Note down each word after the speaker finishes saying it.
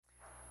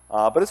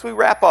But as we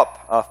wrap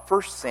up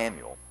 1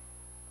 Samuel,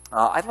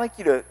 I'd like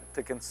you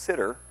to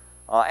consider,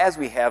 as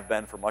we have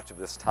been for much of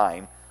this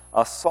time,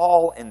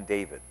 Saul and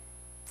David.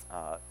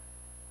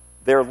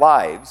 Their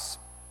lives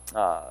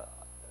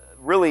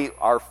really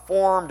are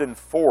formed and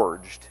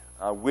forged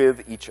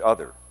with each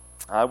other.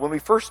 When we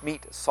first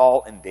meet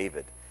Saul and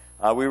David,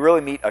 we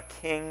really meet a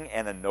king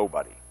and a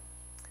nobody.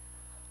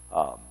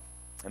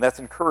 And that's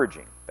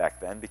encouraging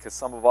back then because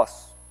some of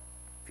us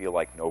feel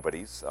like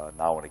nobodies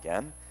now and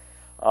again.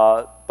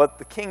 But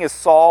the king is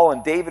Saul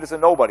and David is a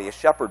nobody, a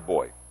shepherd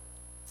boy.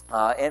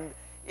 And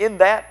in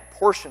that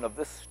portion of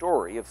this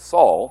story of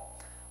Saul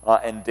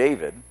and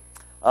David,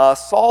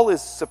 Saul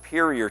is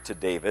superior to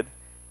David,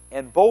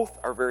 and both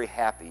are very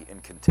happy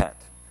and content.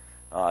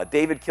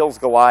 David kills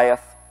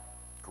Goliath.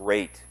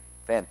 Great.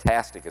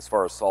 Fantastic as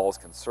far as Saul is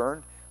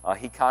concerned.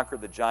 He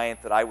conquered the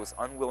giant that I was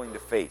unwilling to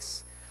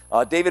face.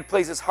 David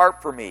plays his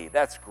harp for me.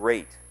 That's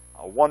great.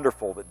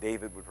 Wonderful that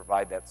David would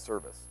provide that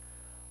service.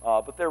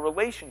 But their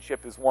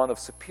relationship is one of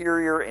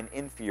superior and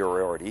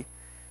inferiority.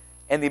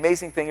 And the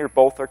amazing thing here,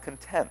 both are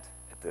content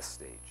at this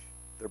stage.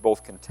 They're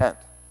both content.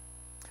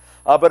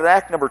 But in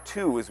Act number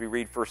 2, as we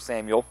read 1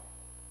 Samuel,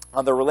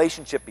 the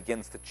relationship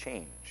begins to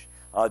change.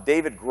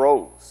 David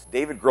grows.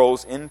 David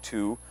grows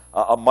into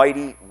a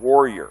mighty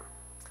warrior.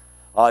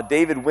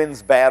 David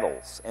wins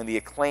battles and the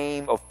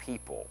acclaim of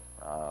people.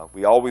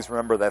 We always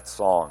remember that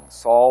song.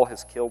 Saul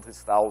has killed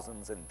his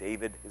thousands and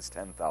David his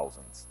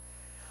 10,000s.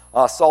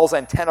 Saul's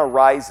antenna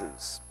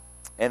rises,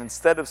 and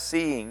instead of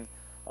seeing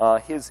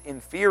his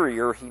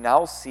inferior, he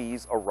now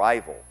sees a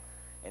rival,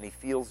 and he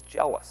feels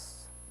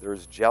jealous.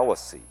 There's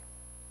jealousy.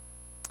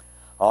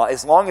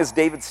 As long as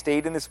David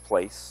stayed in his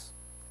place,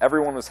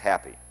 everyone was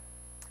happy.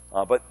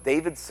 But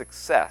David's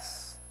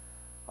success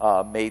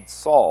made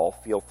Saul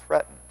feel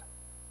threatened,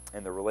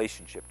 and the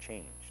relationship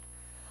changed.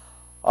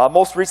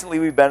 Most recently,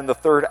 we've been in the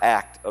third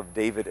act of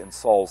David and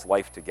Saul's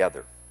life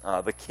together,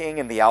 the king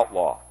and the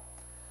outlaw.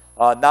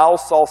 Now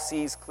Saul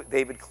sees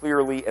David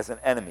clearly as an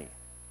enemy.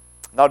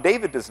 Now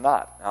David does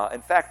not.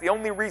 In fact, the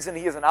only reason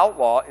he is an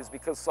outlaw is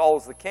because Saul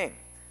is the king.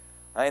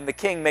 And the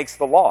king makes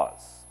the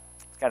laws.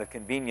 It's kind of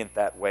convenient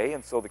that way.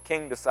 And so the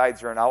king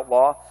decides you're an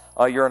outlaw.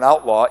 You're an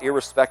outlaw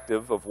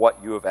irrespective of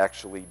what you have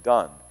actually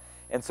done.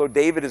 And so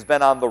David has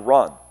been on the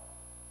run.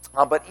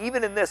 But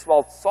even in this,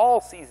 while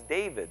Saul sees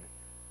David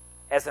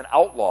as an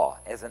outlaw,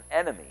 as an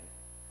enemy,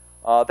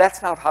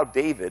 that's not how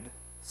David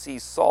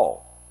sees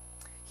Saul.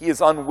 He is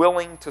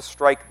unwilling to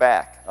strike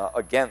back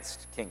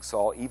against King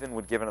Saul, even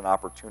when given an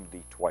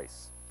opportunity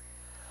twice.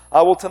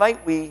 Well,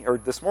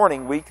 this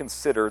morning, we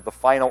consider the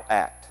final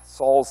act,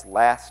 Saul's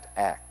last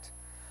act.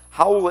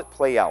 How will it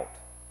play out?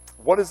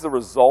 What is the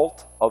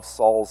result of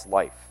Saul's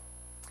life?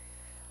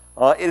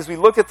 As we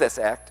look at this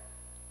act,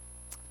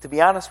 to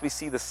be honest, we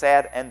see the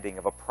sad ending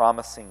of a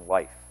promising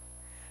life.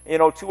 You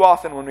know, too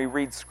often when we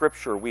read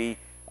Scripture, we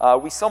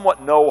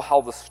somewhat know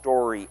how the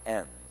story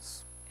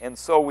ends. And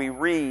so we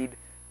read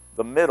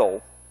the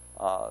middle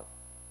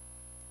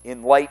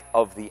in light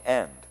of the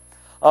end.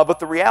 But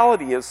the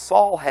reality is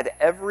Saul had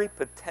every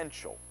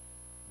potential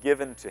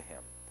given to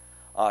him.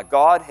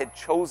 God had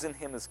chosen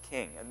him as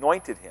king,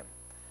 anointed him,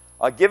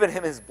 given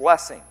him his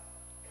blessing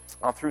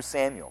through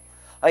Samuel.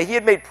 He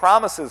had made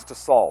promises to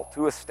Saul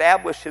to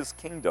establish his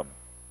kingdom.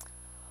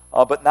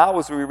 But now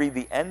as we read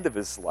the end of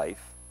his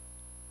life,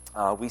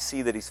 we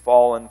see that he's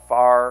fallen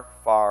far,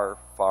 far,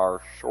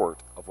 far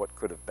short of what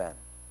could have been.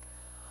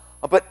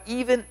 But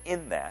even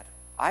in that,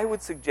 I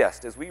would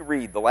suggest, as we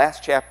read the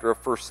last chapter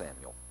of 1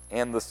 Samuel,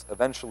 and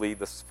eventually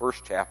this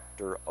first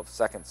chapter of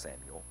 2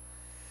 Samuel,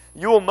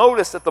 you will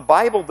notice that the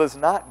Bible does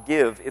not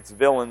give its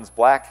villains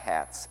black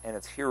hats and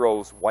its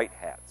heroes white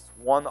hats,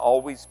 one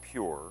always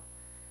pure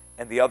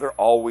and the other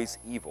always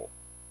evil.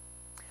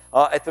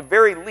 At the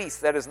very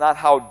least, that is not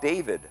how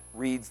David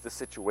reads the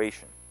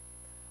situation.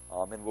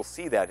 And we'll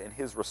see that in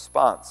his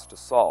response to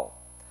Saul.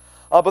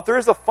 But there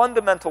is a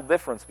fundamental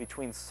difference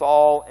between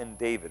Saul and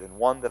David, and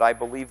one that I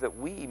believe that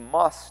we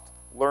must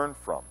learn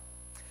from.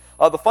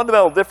 The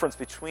fundamental difference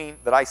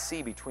that I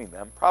see between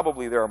them,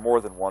 probably there are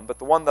more than one, but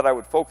the one that I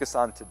would focus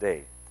on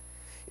today,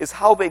 is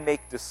how they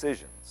make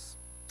decisions.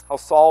 How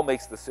Saul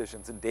makes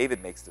decisions and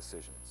David makes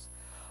decisions.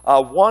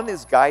 One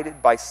is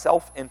guided by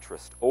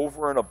self-interest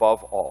over and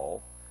above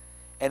all,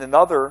 and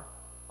another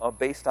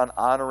based on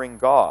honoring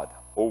God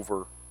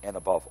over and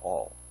above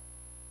all.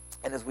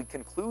 And as we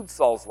conclude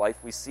Saul's life,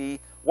 we see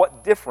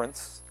what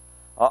difference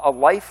a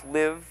life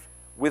lived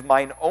with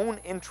mine own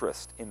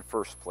interest in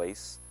first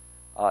place,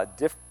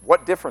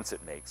 what difference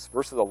it makes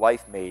versus a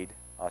life made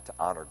to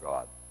honor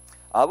God.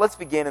 Let's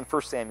begin in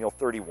 1 Samuel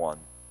 31,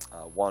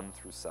 1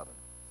 through 7.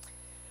 It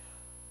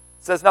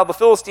says, "Now the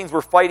Philistines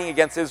were fighting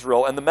against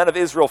Israel, and the men of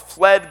Israel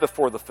fled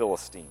before the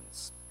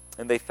Philistines,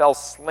 and they fell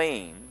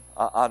slain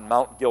on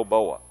Mount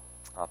Gilboa."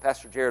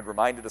 Pastor Jared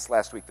reminded us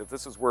last week that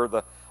this is where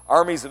the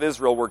armies of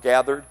Israel were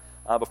gathered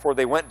before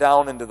they went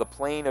down into the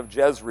plain of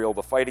Jezreel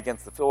to fight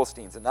against the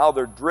Philistines. And now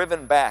they're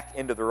driven back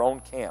into their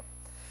own camp.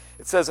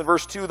 It says in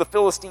verse 2, "The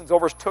Philistines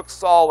overtook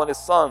Saul and his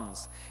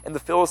sons, and the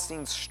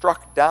Philistines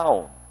struck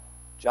down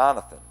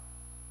Jonathan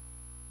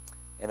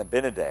and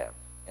Abinadab,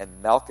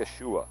 and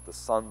Malchishua, the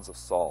sons of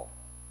Saul.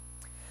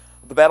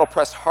 The battle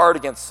pressed hard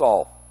against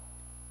Saul,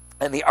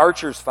 and the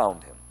archers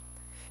found him,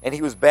 and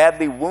he was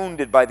badly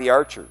wounded by the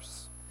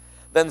archers.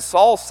 Then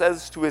Saul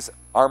says to his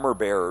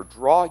armor-bearer,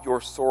 "Draw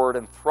your sword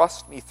and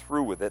thrust me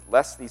through with it,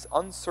 lest these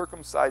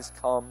uncircumcised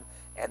come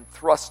and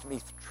thrust me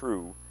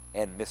through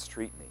and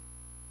mistreat me."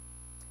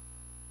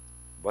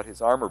 But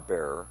his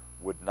armor-bearer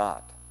would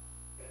not,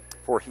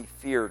 for he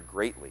feared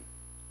greatly.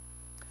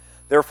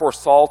 Therefore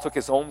Saul took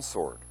his own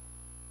sword,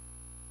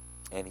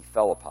 and he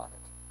fell upon it.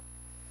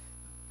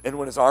 And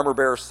when his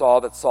armor-bearer saw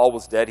that Saul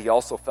was dead, he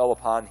also fell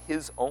upon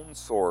his own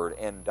sword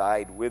and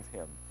died with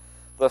him.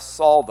 Thus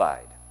Saul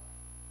died,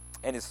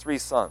 and his 3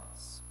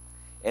 sons,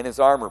 and his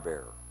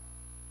armor-bearer,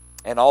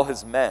 and all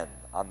his men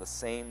on the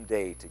same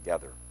day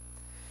together.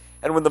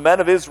 And when the men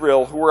of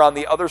Israel, who were on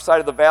the other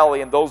side of the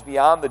valley and those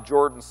beyond the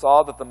Jordan,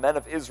 saw that the men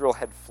of Israel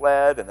had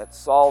fled and that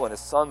Saul and his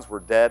sons were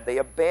dead, they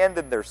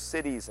abandoned their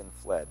cities and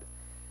fled.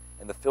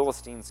 And the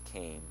Philistines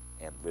came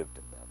and lived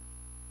in them.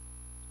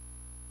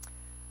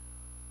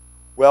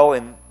 Well,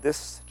 in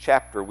this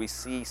chapter, we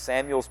see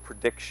Samuel's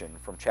prediction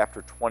from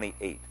chapter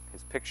 28.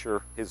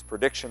 His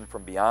prediction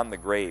from beyond the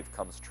grave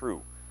comes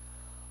true.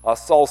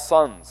 Saul's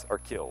sons are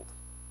killed.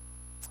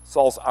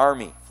 Saul's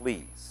army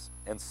flees,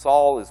 and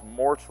Saul is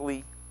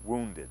mortally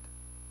wounded.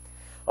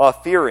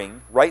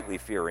 Rightly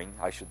fearing,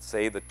 I should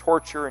say, the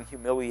torture and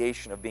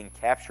humiliation of being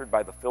captured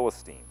by the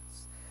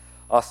Philistines,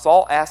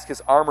 Saul asks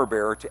his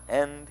armor-bearer to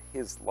end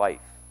his life.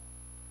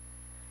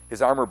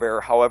 His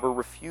armor-bearer, however,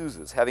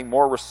 refuses, having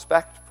more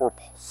respect for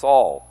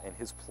Saul and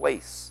his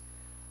place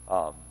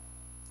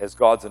as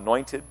God's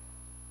anointed,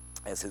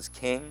 as his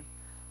king,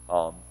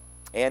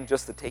 and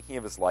just the taking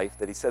of his life,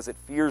 that he says it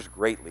fears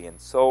greatly. And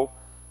so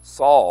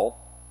Saul,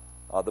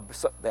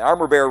 the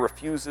armor-bearer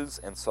refuses,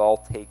 and Saul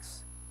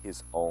takes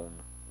his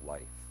own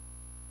life.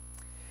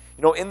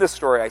 You know, in this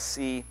story I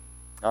see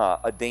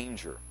a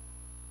danger.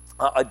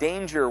 A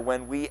danger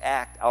when we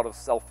act out of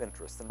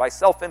self-interest. And by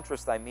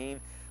self-interest I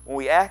mean when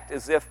we act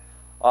as if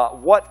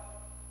what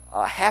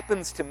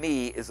happens to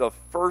me is of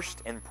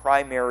first and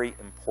primary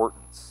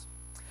importance.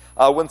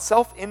 When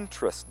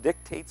self-interest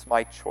dictates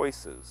my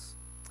choices,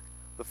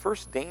 the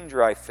first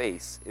danger I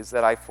face is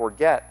that I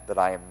forget that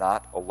I am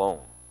not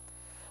alone.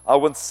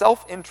 When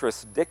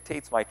self-interest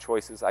dictates my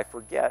choices, I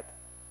forget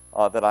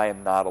that I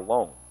am not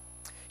alone.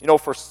 You know,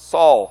 for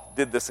Saul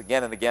did this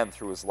again and again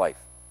through his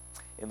life,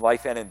 in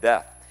life and in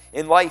death.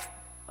 In life,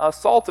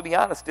 Saul, to be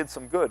honest, did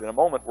some good. In a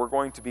moment, we're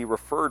going to be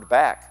referred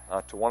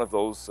back to one of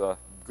those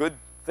good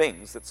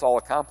things that Saul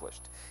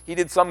accomplished. He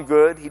did some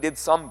good, he did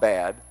some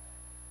bad,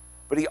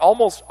 but he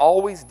almost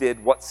always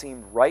did what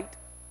seemed right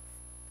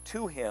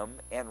to him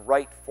and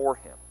right for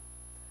him.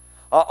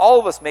 All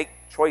of us make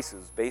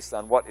choices based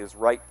on what is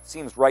right,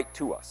 seems right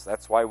to us.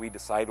 That's why we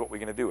decide what we're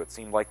going to do. It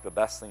seemed like the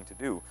best thing to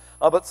do.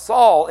 But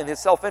Saul, in his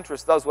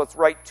self-interest, does what's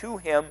right to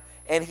him,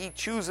 and he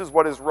chooses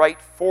what is right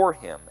for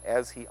him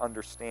as he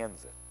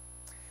understands it.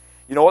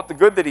 You know what? The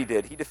good that he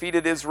did, he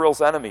defeated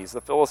Israel's enemies, the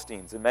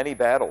Philistines, in many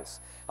battles.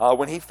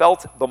 When he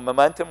felt the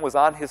momentum was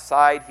on his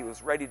side, he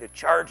was ready to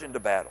charge into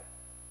battle.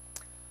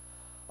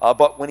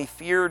 But when he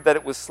feared that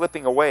it was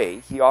slipping away,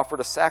 he offered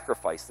a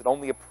sacrifice that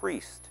only a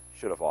priest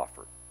should have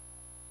offered.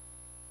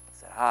 He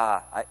said,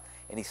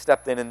 and he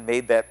stepped in and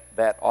made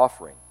that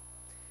offering.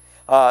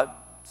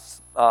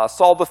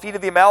 Saul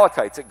defeated the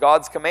Amalekites at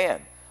God's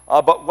command,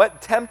 but when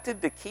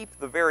tempted to keep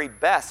the very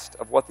best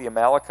of what the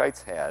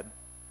Amalekites had,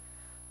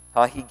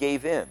 he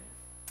gave in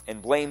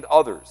and blamed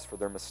others for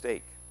their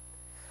mistake.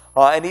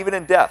 And even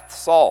in death,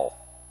 Saul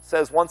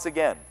says once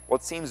again,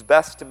 what seems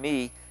best to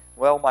me,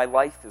 well, my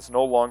life is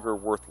no longer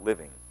worth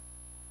living,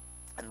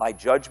 and my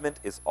judgment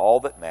is all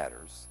that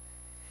matters.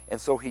 And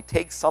so he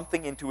takes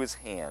something into his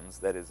hands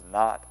that is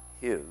not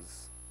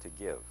his to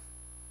give.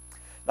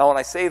 Now, when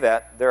I say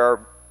that, the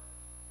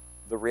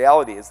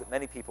reality is that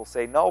many people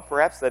say, no,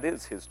 perhaps that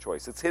is his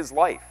choice. It's his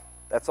life.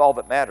 That's all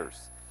that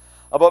matters.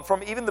 But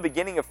from even the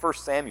beginning of 1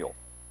 Samuel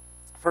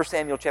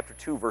chapter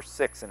 2, verse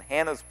 6, and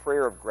Hannah's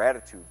prayer of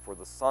gratitude for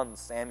the son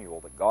Samuel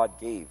that God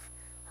gave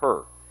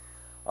her,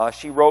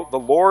 she wrote, "The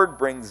Lord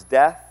brings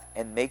death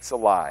and makes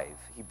alive.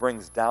 He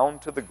brings down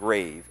to the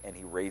grave and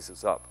he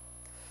raises up."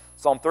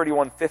 Psalm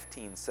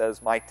 31:15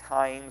 says, "My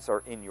times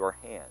are in your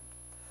hand."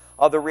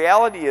 The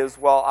reality is,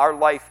 well, our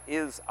life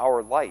is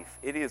our life.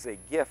 It is a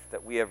gift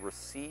that we have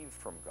received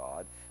from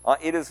God.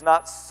 It is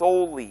not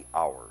solely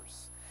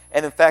ours.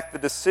 And in fact, the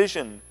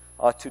decision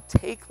to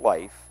take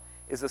life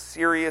is a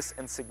serious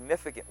and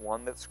significant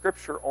one that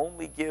Scripture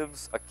only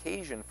gives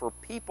occasion for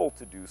people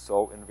to do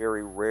so in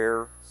very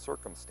rare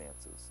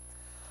circumstances.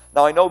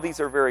 Now, I know these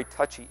are very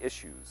touchy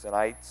issues, and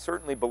I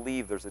certainly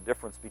believe there's a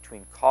difference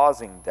between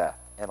causing death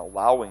and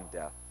allowing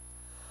death.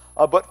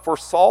 But for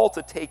Saul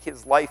to take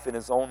his life in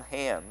his own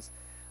hands,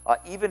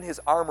 even his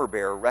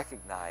armor-bearer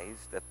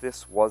recognized that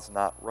this was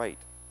not right.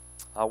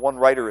 One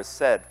writer has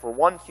said, "For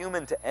one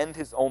human to end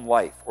his own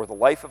life or the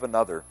life of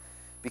another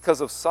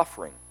because of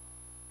suffering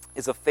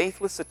is a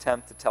faithless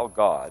attempt to tell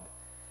God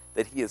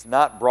that he has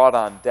not brought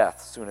on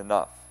death soon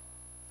enough.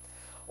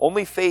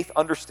 Only faith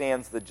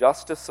understands the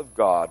justice of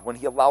God when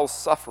he allows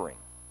suffering.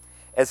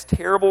 As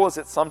terrible as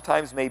it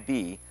sometimes may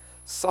be,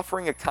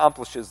 suffering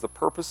accomplishes the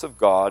purpose of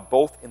God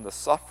both in the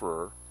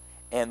sufferer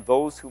and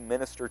those who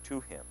minister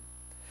to him.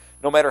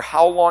 No matter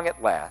how long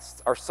it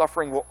lasts, our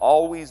suffering will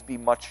always be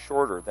much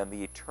shorter than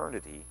the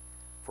eternity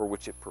for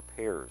which it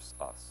prepares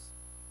us.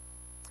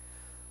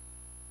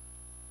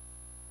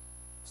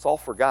 Saul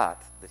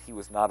forgot that he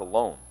was not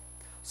alone.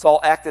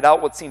 Saul acted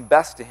out what seemed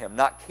best to him,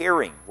 not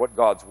caring what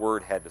God's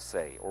word had to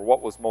say or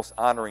what was most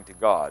honoring to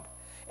God.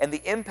 And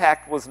the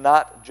impact was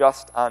not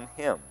just on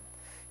him.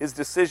 His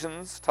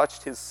decisions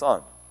touched his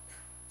sons,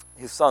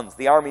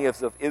 the army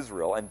of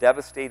Israel, and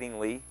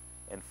devastatingly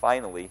and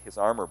finally his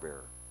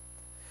armor-bearer.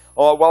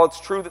 While it's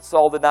true that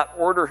Saul did not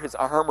order his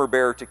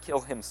armor-bearer to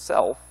kill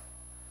himself,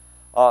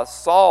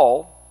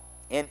 Saul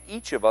and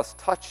each of us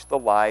touch the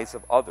lives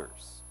of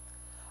others.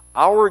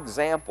 Our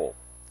example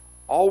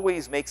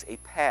always makes a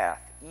path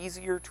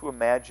easier to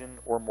imagine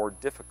or more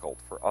difficult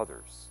for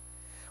others.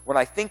 When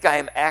I think I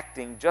am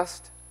acting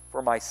just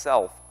for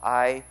myself,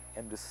 I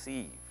am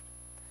deceived.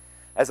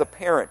 As a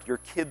parent, your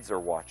kids are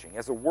watching.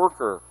 As a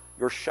worker,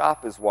 your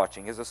shop is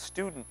watching. As a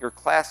student, your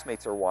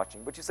classmates are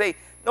watching. But you say,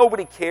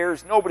 nobody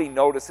cares, nobody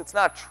noticed, it's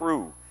not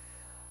true.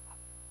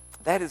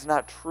 That is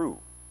not true.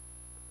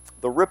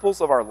 The ripples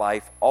of our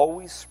life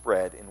always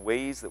spread in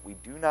ways that we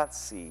do not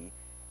see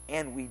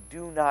and we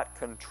do not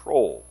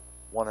control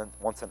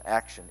once an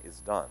action is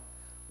done.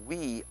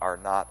 We are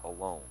not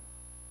alone.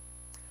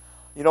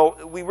 You know,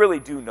 we really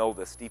do know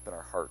this deep in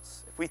our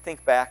hearts. If we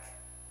think back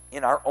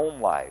in our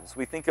own lives,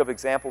 we think of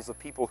examples of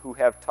people who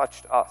have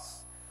touched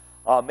us,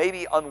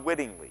 maybe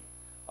unwittingly,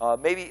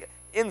 maybe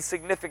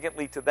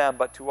insignificantly to them,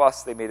 but to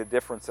us they made a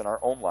difference in our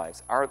own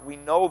lives. We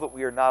know that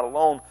we are not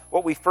alone.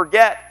 What we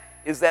forget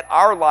is that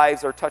our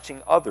lives are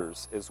touching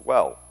others as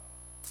well.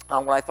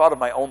 When I thought of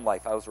my own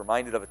life, I was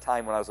reminded of a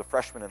time when I was a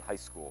freshman in high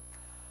school.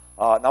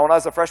 Now, when I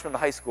was a freshman in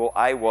high school,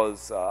 I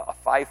was a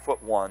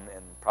 5'1"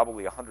 and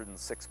probably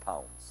 106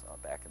 pounds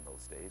back in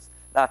those days.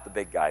 Not the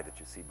big guy that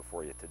you see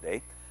before you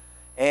today.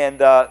 And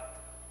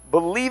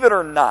believe it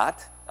or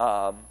not,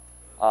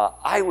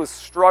 I was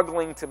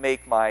struggling to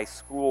make my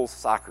school's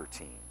soccer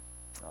team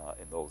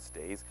in those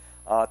days.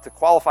 To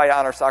qualify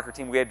on our soccer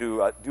team, we had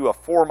to do a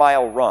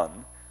 4-mile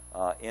run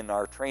in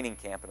our training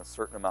camp in a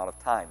certain amount of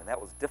time, and that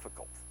was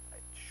difficult. I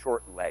had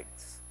short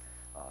legs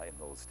in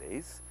those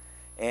days.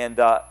 And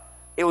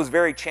it was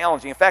very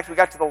challenging. In fact, we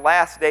got to the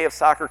last day of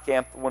soccer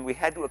camp when we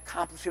had to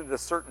accomplish it at a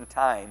certain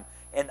time,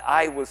 and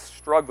I was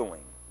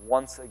struggling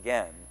once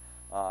again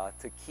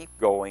to keep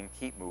going,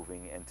 keep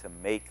moving, and to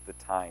make the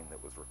time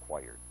that was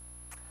required.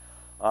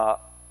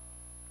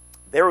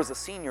 There was a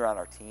senior on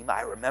our team.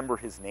 I remember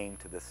his name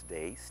to this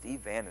day,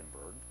 Steve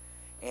Vandenberg.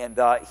 And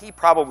he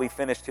probably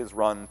finished his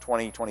run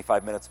 20,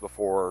 25 minutes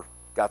before,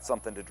 got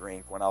something to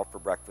drink, went out for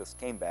breakfast,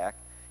 came back,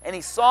 and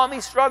he saw me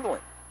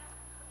struggling.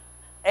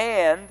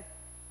 And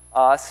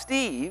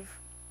Steve,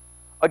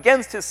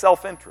 against his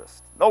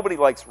self-interest, nobody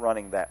likes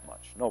running that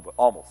much,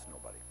 almost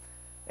nobody.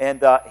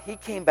 And he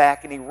came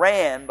back and he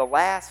ran the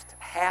last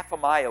half a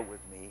mile with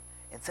me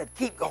and said,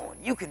 "Keep going,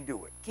 you can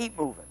do it, keep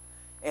moving."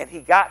 And he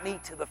got me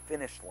to the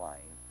finish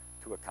line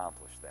to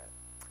accomplish that.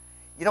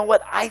 You know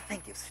what? I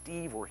think if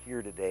Steve were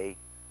here today,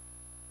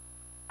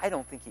 I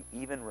don't think he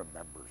even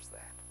remembers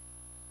that.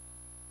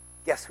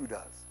 Guess who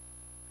does?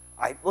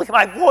 Look at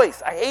my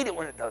voice. I hate it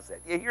when it does that.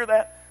 You hear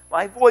that?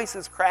 My voice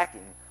is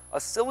cracking. A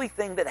silly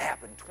thing that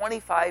happened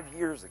 25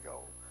 years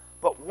ago.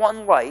 But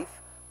one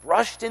life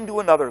brushed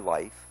into another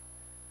life,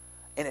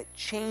 and it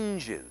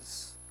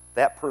changes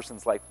that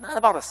person's life. Not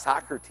about a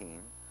soccer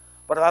team,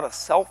 but about a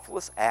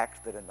selfless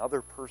act that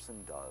another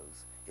person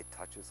does. It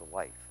touches a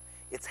life.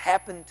 It's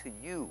happened to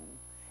you,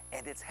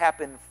 and it's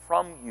happened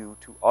from you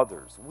to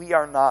others. We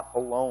are not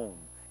alone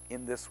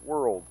in this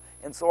world.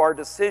 And so our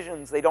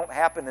decisions, they don't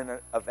happen in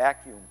a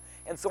vacuum.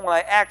 And so when I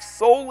act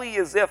solely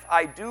as if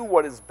I do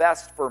what is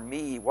best for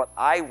me, what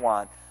I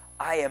want,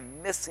 I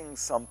am missing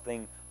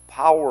something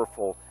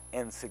powerful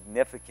and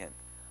significant,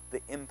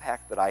 the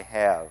impact that I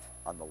have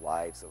on the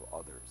lives of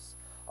others.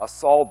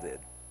 Saul did.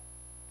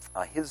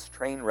 His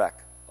train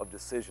wreck of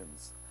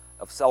decisions,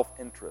 of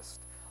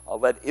self-interest,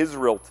 led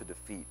Israel to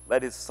defeat,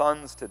 led his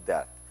sons to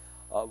death,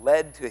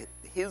 led to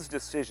his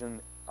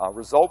decision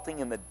resulting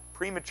in the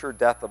premature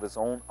death of his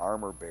own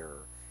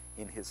armor-bearer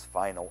in his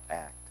final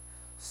act.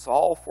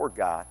 Saul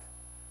forgot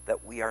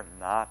that we are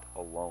not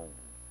alone.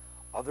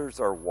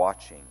 Others are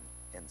watching,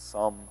 and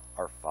some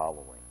are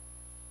following.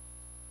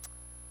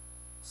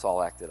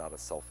 Saul acted out of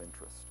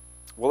self-interest.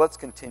 Well, let's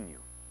continue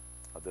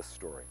this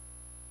story.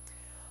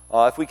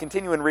 If we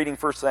continue in reading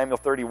 1 Samuel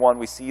 31,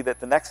 we see that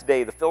the next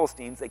day the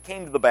Philistines, they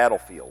came to the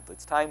battlefield.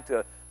 It's time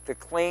to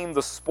claim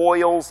the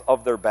spoils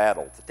of their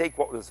battle, to take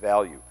what was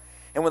value.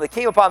 And when they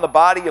came upon the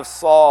body of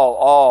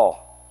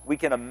Saul, we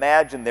can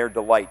imagine their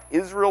delight.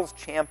 Israel's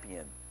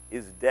champion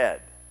is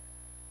dead.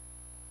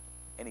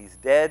 And he's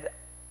dead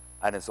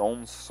on his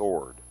own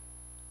sword.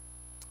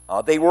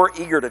 They were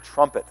eager to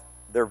trumpet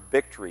their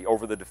victory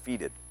over the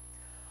defeated.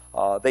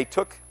 They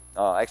took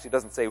Actually, it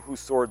doesn't say whose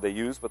sword they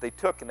used, but they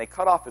took and they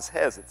cut off his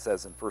head, it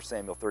says in 1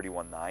 Samuel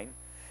 31:9.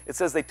 It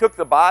says they took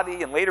the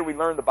body, and later we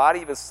learned the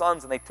body of his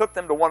sons, and they took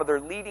them to one of their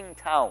leading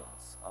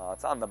towns.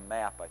 It's on the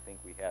map I think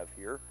we have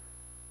here.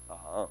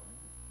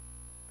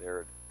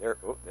 There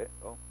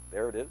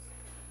it is.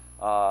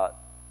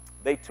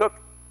 They took,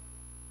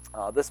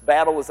 this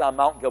battle was on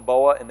Mount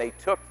Gilboa, and they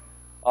took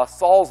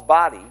Saul's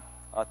body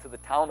to the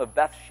town of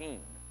Bethshean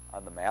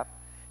on the map.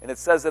 And it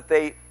says that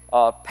they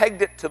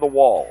pegged it to the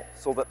wall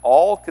so that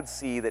all could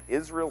see that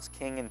Israel's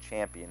king and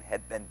champion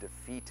had been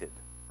defeated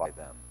by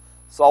them.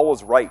 Saul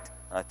was right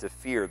to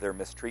fear their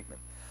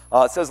mistreatment.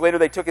 It says later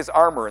they took his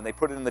armor and they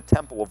put it in the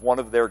temple of one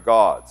of their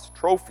gods,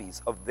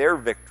 trophies of their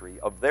victory,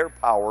 of their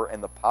power,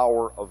 and the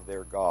power of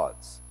their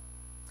gods.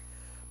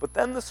 But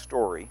then the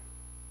story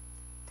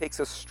takes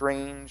a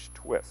strange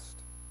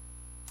twist.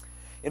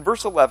 In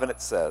verse 11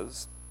 it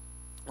says,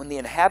 when the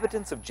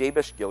inhabitants of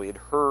Jabesh-Gilead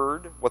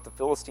heard what the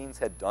Philistines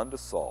had done to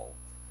Saul,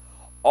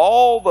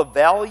 all the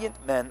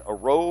valiant men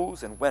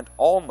arose and went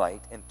all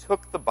night and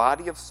took the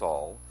body of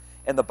Saul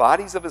and the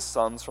bodies of his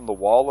sons from the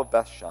wall of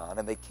Bethshan,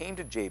 and they came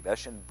to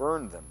Jabesh and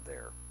burned them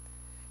there.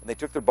 And they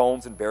took their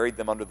bones and buried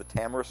them under the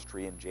tamarisk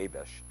tree in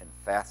Jabesh and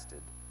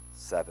fasted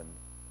 7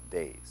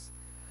 days.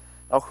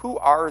 Now, who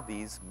are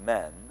these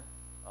men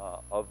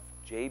of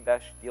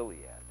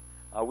Jabesh-Gilead?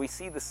 We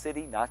see the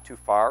city not too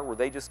far. Were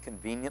they just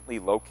conveniently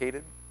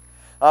located?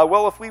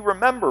 Well, if we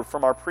remember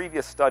from our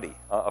previous study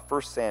of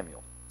 1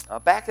 Samuel,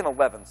 back in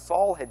 11,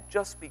 Saul had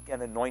just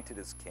been anointed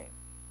as king.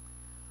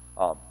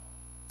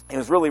 He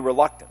was really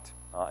reluctant.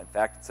 In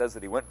fact, it says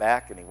that he went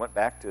back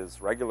to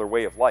his regular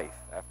way of life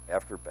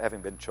after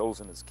having been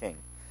chosen as king.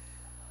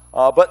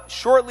 But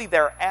shortly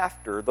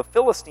thereafter, the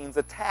Philistines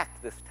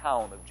attacked this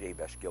town of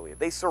Jabesh-Gilead.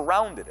 They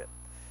surrounded it.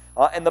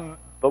 And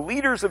the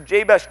leaders of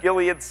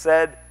Jabesh-Gilead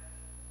said,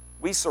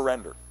 we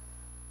surrender.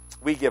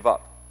 We give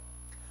up.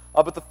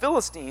 But the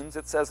Philistines,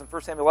 it says in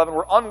 1 Samuel 11,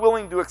 were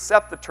unwilling to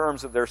accept the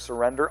terms of their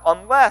surrender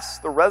unless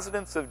the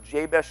residents of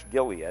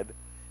Jabesh-Gilead,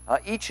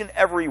 each and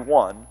every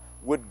one,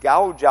 would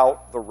gouge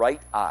out their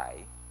right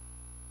eye.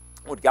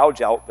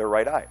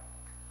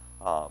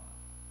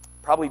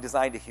 Probably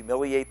designed to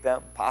humiliate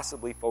them.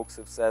 Possibly folks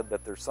have said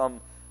that there's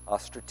some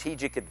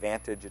strategic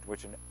advantage in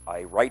which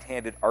a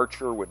right-handed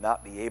archer would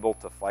not be able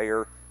to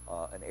fire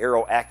an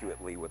arrow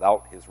accurately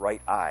without his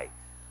right eye.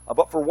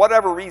 But for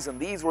whatever reason,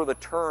 these were the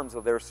terms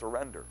of their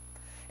surrender.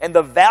 And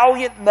the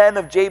valiant men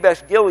of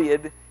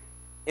Jabesh-Gilead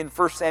in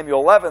 1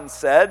 Samuel 11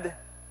 said,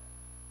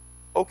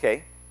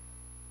 okay,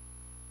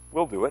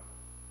 we'll do it.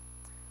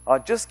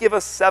 Just give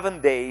us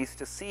 7 days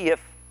to see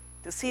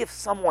if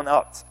someone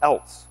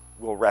else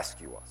will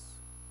rescue us.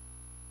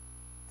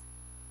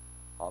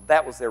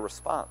 That was their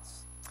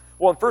response.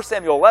 Well, in 1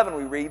 Samuel 11,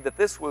 we read that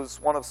this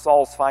was one of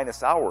Saul's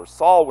finest hours.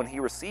 Saul, when he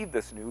received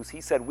this news, he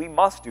said, we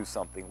must do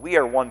something. We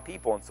are one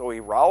people. And so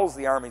he roused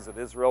the armies of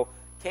Israel,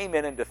 came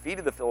in and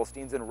defeated the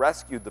Philistines, and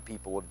rescued the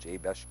people of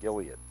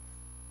Jabesh-Gilead.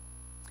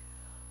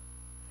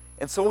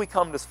 And so we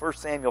come to 1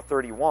 Samuel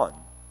 31,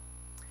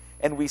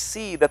 and we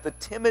see that the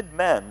timid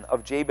men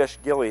of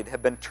Jabesh-Gilead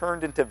have been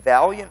turned into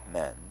valiant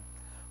men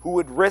who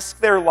would risk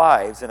their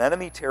lives in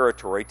enemy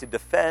territory to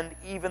defend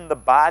even the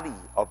body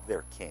of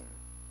their king.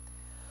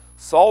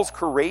 Saul's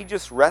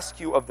courageous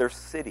rescue of their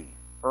city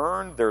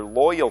earned their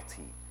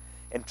loyalty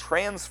and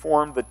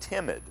transformed the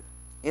timid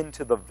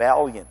into the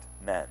valiant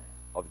men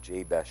of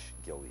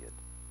Jabesh-Gilead.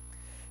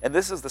 And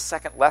this is the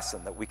second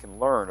lesson that we can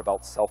learn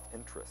about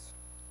self-interest.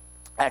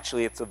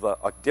 Actually, it's of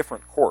a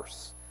different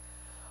course.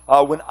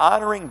 When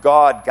honoring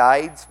God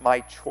guides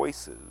my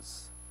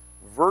choices,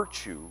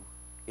 virtue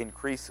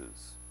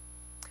increases.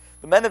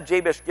 The men of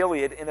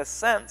Jabesh-Gilead, in a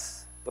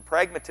sense, the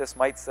pragmatist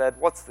might have said,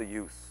 what's the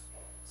use?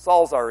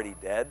 Saul's already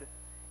dead.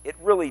 It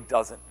really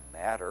doesn't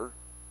matter.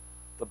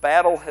 The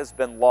battle has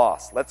been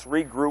lost. Let's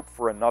regroup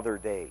for another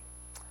day.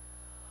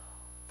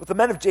 But the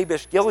men of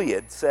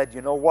Jabesh-Gilead said,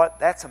 you know what?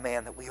 That's a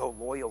man that we owe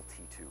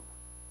loyalty to.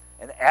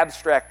 An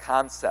abstract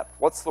concept.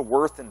 What's the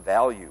worth and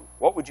value?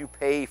 What would you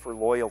pay for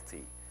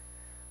loyalty?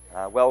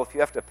 Well, if you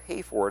have to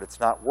pay for it, it's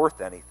not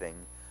worth anything.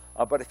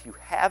 But if you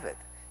have it,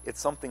 it's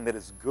something that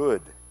is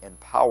good and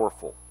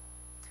powerful.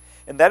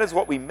 And that is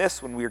what we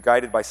miss when we are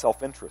guided by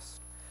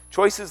self-interest.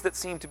 Choices that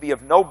seem to be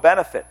of no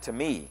benefit to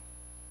me.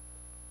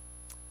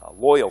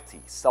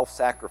 Loyalty,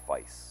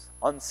 self-sacrifice,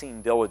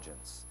 unseen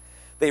diligence.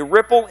 They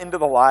ripple into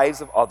the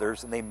lives of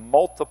others and they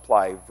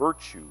multiply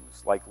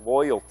virtues like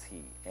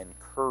loyalty and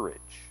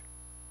courage.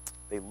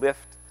 They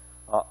lift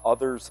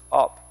others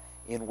up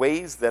in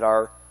ways that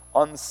are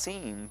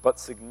unseen but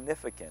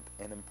significant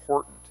and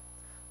important.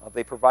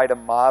 They provide a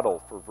model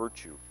for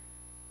virtue.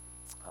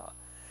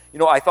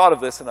 I thought of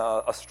this in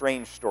a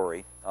strange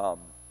story.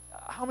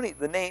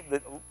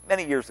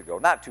 Many years ago,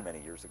 not too many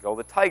years ago,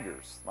 the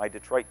Tigers, my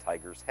Detroit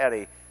Tigers, had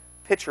a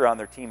pitcher on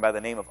their team by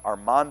the name of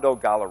Armando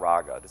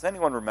Galarraga. Does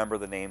anyone remember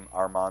the name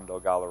Armando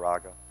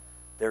Galarraga?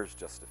 There's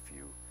just a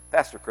few.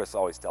 Pastor Chris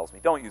always tells me,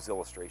 don't use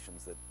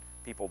illustrations that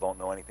people don't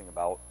know anything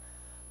about,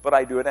 but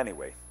I do it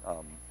anyway,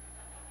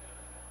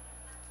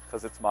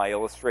 because it's my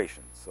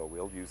illustration, so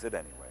we'll use it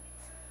anyway.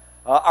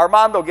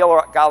 Armando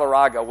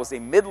Galarraga was a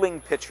middling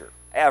pitcher,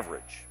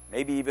 average,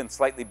 maybe even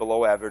slightly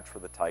below average for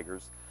the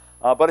Tigers.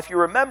 But if you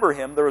remember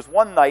him, there was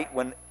one night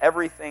when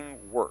everything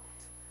worked.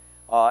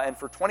 And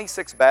for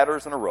 26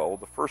 batters in a row,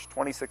 the first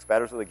 26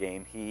 batters of the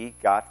game, he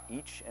got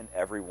each and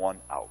every one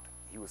out.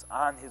 He was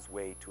on his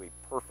way to a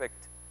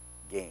perfect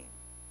game.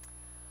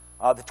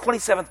 The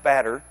 27th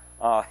batter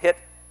hit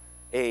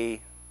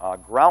a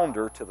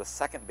grounder to the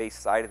second base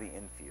side of the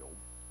infield.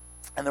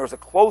 And there was a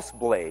close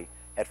play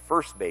at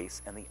first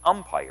base, and the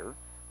umpire,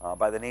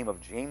 by the name of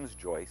James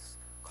Joyce,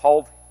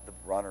 called the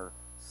runner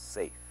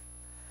safe.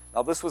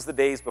 Now, this was the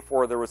days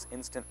before there was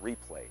instant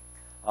replay,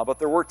 but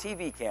there were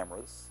TV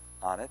cameras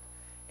on it,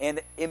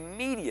 and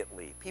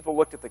immediately people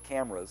looked at the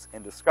cameras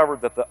and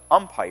discovered that the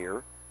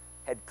umpire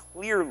had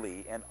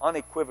clearly and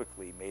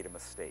unequivocally made a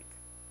mistake.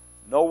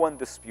 No one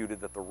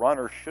disputed that the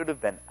runner should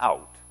have been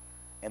out,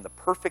 and the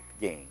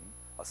perfect game,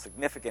 a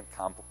significant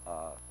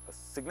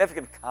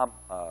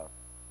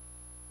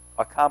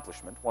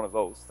accomplishment, one of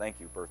those, thank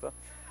you, Bertha.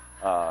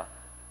 I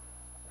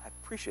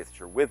appreciate that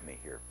you're with me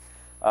here.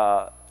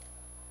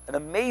 An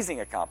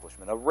amazing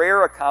accomplishment, a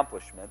rare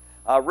accomplishment,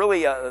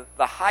 really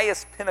the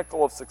highest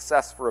pinnacle of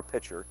success for a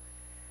pitcher.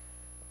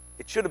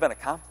 It should have been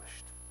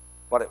accomplished,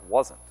 but it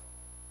wasn't.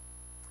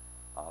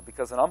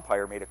 Because an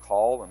umpire made a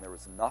call and there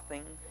was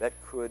nothing that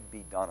could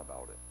be done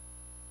about it.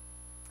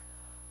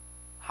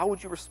 How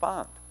would you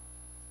respond?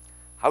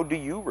 How do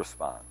you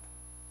respond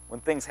when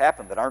things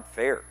happen that aren't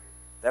fair?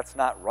 That's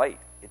not right.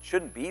 It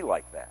shouldn't be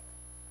like that.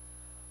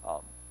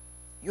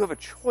 You have a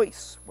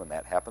choice when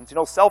that happens. You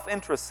know,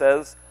 self-interest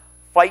says,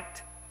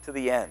 fight to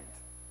the end.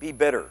 Be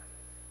bitter.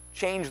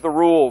 Change the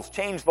rules.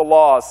 Change the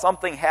laws.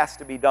 Something has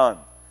to be done.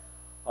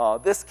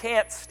 This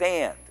can't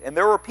stand. And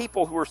there were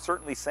people who were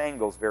certainly saying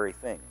those very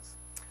things.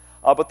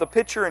 But the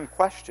pitcher in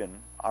question,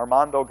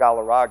 Armando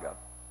Galarraga,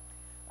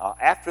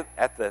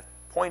 at the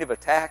point of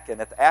attack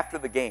and after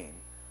the game,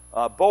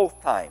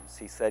 both times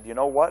he said, you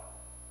know what?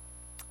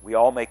 We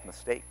all make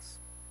mistakes.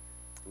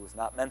 It was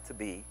not meant to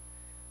be.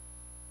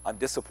 I'm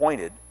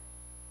disappointed,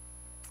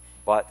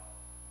 but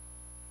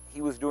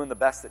he was doing the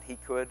best that he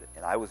could,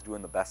 and I was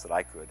doing the best that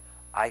I could.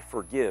 I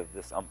forgive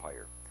this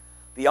umpire.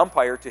 The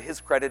umpire, to his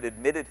credit,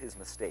 admitted his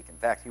mistake. In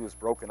fact, he was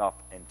broken up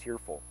and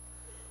tearful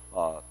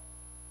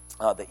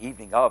the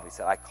evening of. He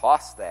said, I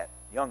cost that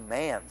young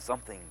man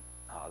something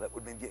that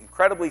would be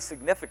incredibly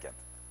significant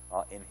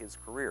in his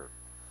career.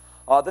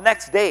 The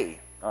next day,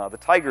 the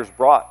Tigers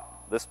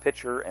brought this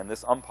pitcher and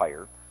this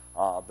umpire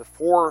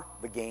before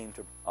the game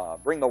to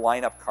bring the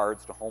lineup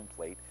cards to home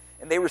plate,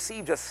 and they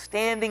received a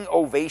standing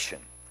ovation.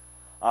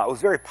 It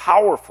was very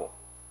powerful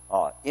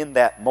in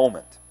that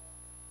moment.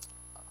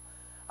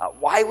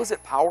 Why was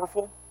it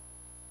powerful?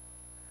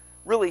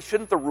 Really,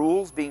 shouldn't the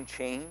rules being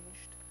changed?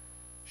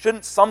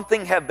 Shouldn't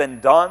something have been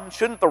done?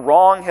 Shouldn't the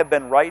wrong have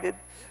been righted?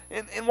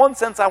 In one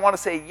sense, I want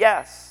to say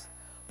yes,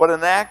 but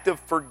an act of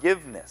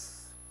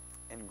forgiveness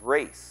and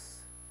grace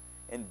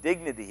and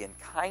dignity and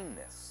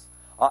kindness.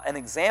 An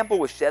example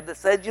was shed that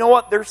said, you know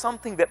what, there's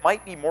something that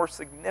might be more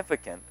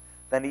significant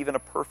than even a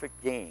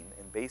perfect game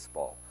in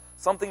baseball.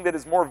 Something that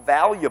is more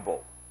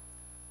valuable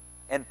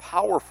and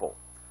powerful.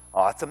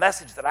 It's a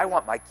message that I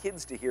want my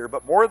kids to hear,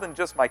 but more than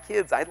just my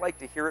kids, I'd like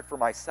to hear it for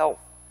myself.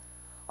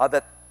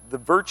 That the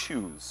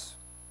virtues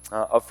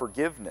of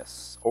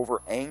forgiveness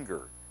over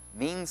anger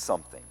mean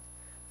something.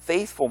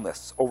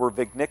 Faithfulness over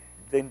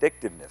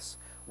vindictiveness.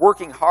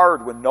 Working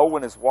hard when no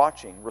one is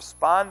watching.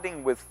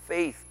 Responding with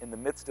faith in the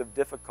midst of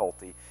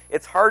difficulty.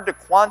 It's hard to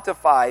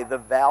quantify the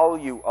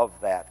value of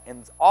that.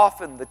 And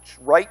often the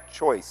right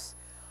choice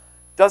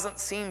doesn't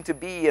seem to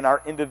be in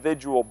our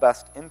individual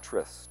best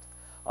interest.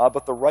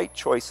 But the right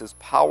choice is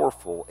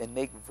powerful and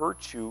make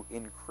virtue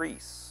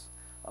increase.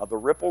 The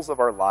ripples of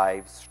our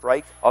lives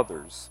strike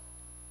others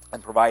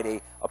and provide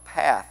a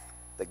path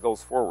that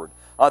goes forward.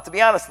 To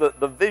be honest,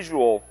 the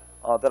visual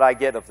that I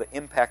get of the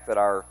impact that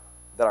our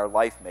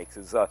life makes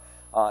is,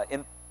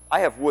 I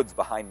have woods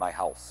behind my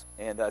house.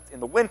 And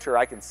in the winter,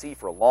 I can see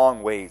for a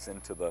long ways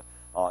into the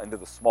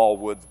small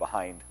woods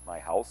behind my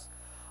house.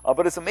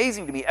 But it's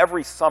amazing to me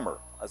every summer,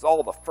 as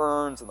all the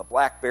ferns and the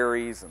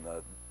blackberries and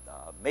the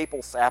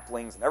maple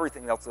saplings and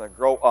everything else that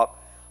grow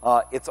up,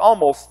 it's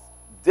almost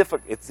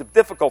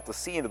difficult to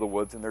see into the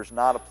woods, and there's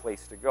not a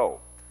place to go.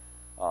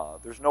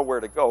 There's nowhere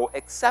to go,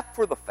 except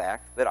for the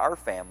fact that our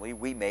family,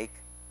 we make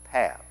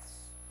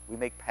paths. We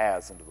make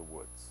paths into the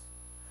woods.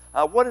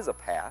 What is a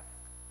path?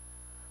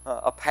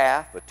 A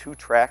path, a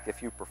two-track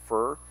if you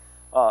prefer,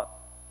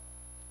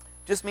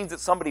 just means that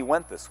somebody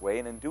went this way,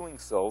 and in doing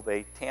so,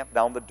 they tamped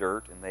down the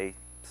dirt, and they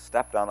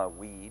stepped on a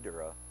weed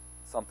or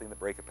something to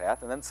break a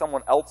path, and then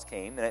someone else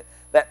came, and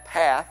that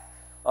path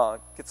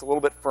gets a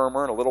little bit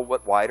firmer and a little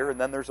bit wider, and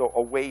then there's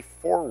a way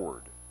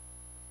forward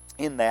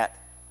in that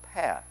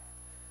path.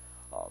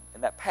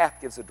 And that path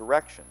gives a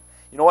direction.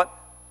 You know what?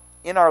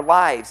 In our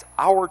lives,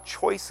 our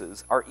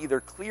choices are either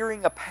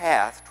clearing a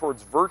path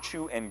towards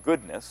virtue and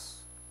goodness,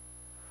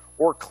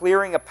 or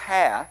clearing a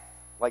path,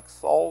 like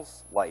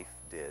Saul's life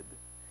did,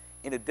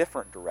 in a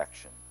different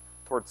direction,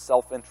 towards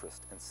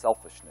self-interest and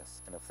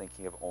selfishness and of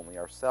thinking of only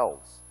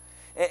ourselves.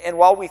 And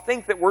while we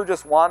think that we're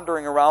just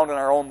wandering around in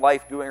our own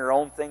life doing our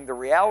own thing, the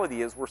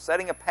reality is we're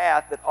setting a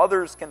path that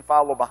others can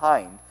follow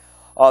behind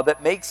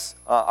that makes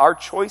our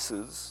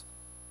choices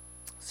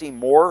seem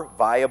more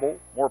viable,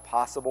 more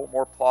possible,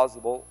 more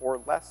plausible,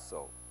 or less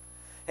so.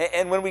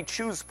 And when we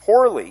choose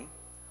poorly,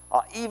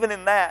 even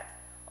in that,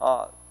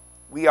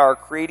 we are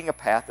creating a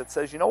path that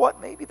says, you know what,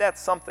 maybe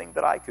that's something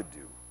that I could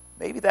do.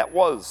 Maybe that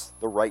was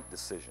the right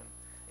decision.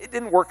 It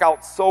didn't work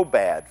out so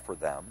bad for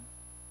them.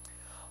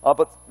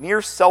 But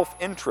mere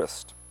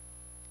self-interest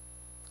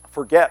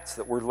forgets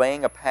that we're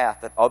laying a path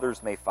that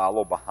others may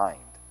follow behind,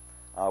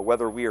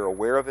 whether we are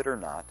aware of it or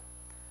not.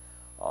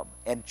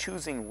 And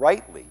choosing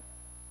rightly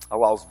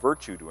allows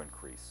virtue to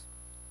increase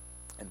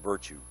and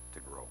virtue to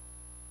grow.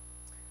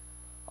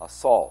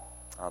 Saul,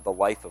 the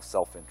life of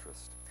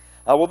self-interest.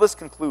 Well, this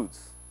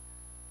concludes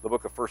the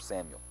book of 1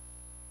 Samuel.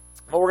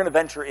 Well, we're going to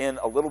venture in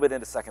a little bit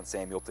into 2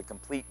 Samuel to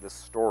complete this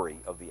story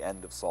of the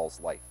end of Saul's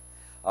life.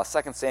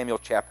 2 Samuel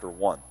chapter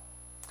 1.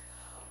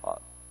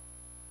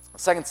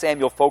 2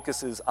 Samuel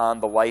focuses on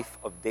the life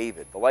of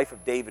David. The life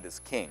of David as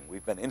king.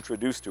 We've been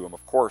introduced to him,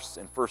 of course,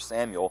 in 1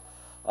 Samuel.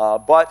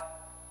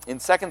 But in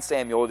 2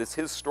 Samuel, it is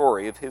his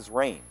story of his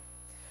reign.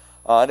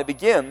 And it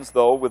begins,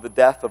 though, with the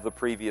death of the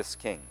previous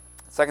king.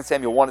 2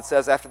 Samuel 1, it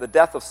says, after the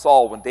death of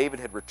Saul, when David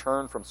had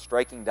returned from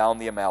striking down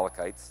the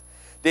Amalekites,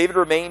 David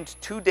remained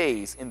 2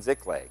 days in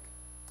Ziklag.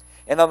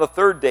 And on the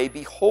third day,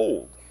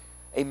 behold,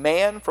 a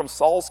man from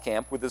Saul's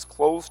camp with his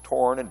clothes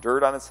torn and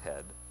dirt on his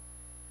head.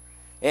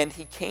 And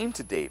he came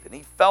to David, and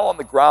he fell on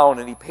the ground,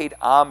 and he paid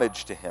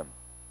homage to him.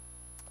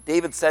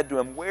 David said to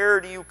him, where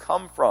do you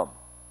come from?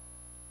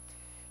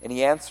 And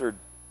he answered,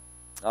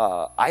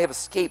 I have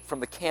escaped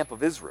from the camp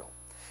of Israel.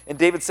 And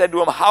David said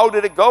to him, how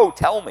did it go?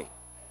 Tell me.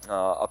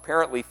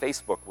 Apparently,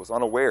 Facebook was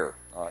unaware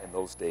in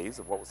those days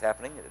of what was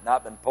happening. It had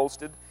not been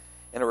posted,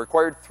 and it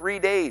required 3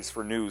 days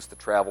for news to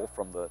travel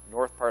from the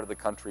north part of the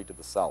country to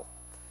the south.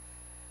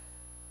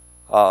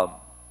 The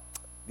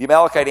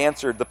Amalekite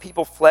answered, the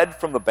people fled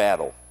from the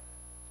battle,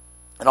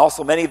 and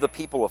also many of the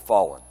people have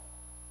fallen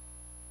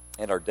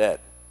and are dead.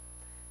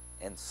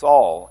 And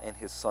Saul and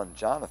his son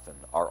Jonathan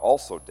are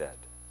also dead.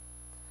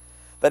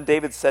 Then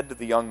David said to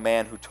the young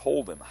man who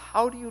told him,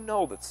 how do you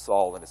know that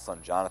Saul and his son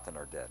Jonathan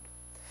are dead?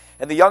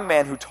 And the young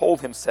man who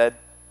told him said,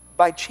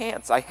 by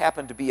chance I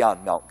happened to be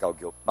on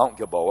Mount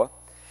Gilboa,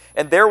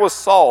 and there was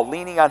Saul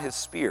leaning on his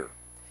spear.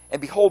 And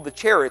behold, the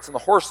chariots and the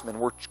horsemen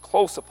were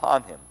close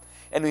upon him.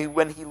 And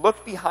when he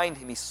looked behind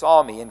him, he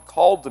saw me and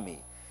called to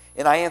me.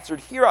 And I answered,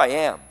 here I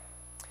am.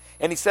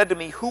 And he said to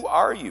me, who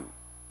are you?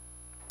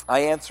 I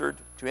answered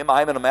to him,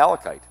 I am an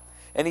Amalekite.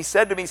 And he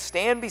said to me,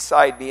 stand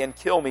beside me and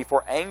kill me,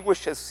 for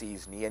anguish has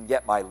seized me, and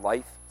yet my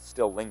life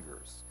still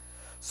lingers.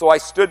 So I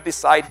stood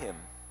beside him,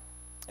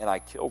 and I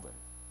killed him,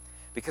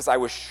 because I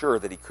was sure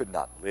that he could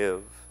not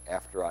live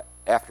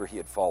after he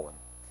had fallen.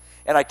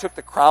 And I took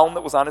the crown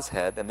that was on his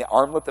head and the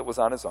armlet that was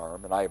on his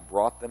arm, and I have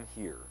brought them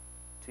here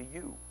to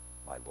you,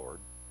 my Lord.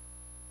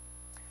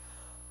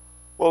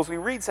 Well, as we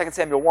read 2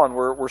 Samuel 1,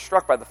 we're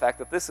struck by the fact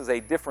that this is a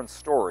different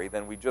story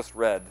than we just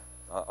read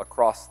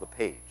across the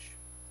page.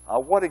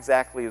 What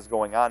exactly is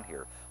going on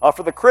here?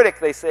 For the critic,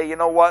 they say, you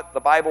know what?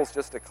 The Bible's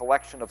just a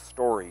collection of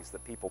stories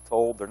that people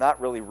told. They're not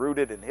really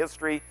rooted in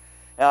history.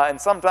 And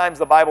sometimes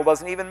the Bible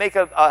doesn't even make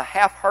a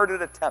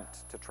half-hearted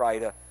attempt to try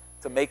to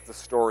make the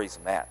stories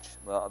match.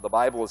 The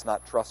Bible is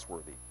not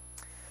trustworthy.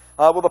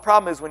 Well, the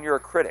problem is when you're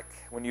a critic,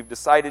 when you've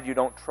decided you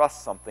don't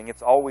trust something,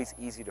 it's always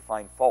easy to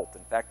find fault.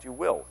 In fact, you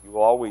will. You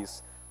will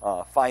always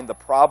find the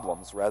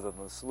problems rather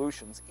than the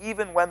solutions,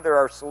 even when there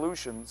are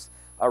solutions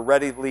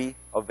readily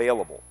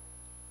available.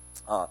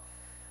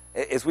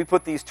 As we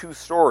put these two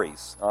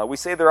stories, we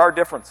say there are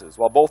differences.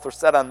 While both are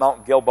set on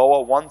Mount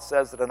Gilboa, one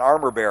says that an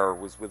armor-bearer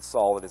was with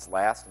Saul at his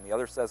last, and the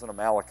other says an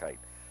Amalekite.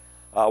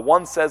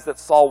 One says that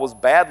Saul was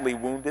badly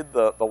wounded.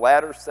 The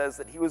latter says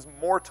that he was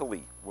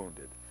mortally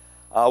wounded.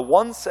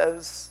 One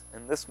says,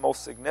 and this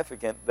most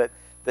significant, that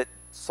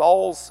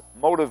Saul's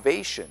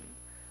motivation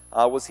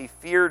was he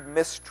feared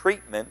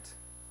mistreatment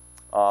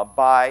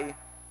by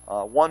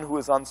one who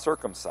is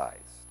uncircumcised.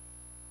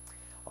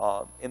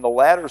 In the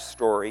latter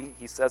story,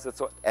 he says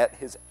it's at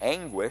his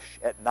anguish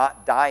at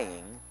not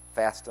dying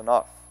fast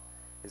enough,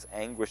 his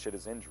anguish at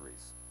his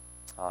injuries.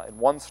 In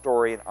one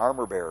story, an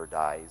armor-bearer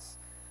dies.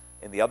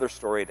 In the other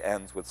story, it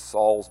ends with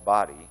Saul's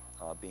body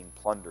being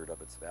plundered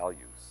of its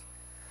values.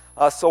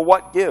 So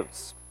what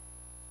gives?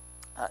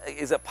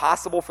 Is it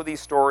possible for these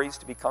stories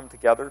to become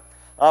together?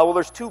 Well,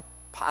 there's two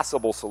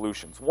possible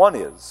solutions. One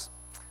is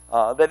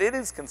that it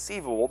is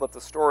conceivable that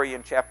the story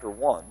in chapter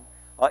 1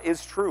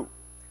 is true.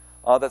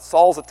 That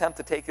Saul's attempt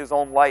to take his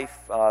own life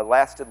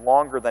lasted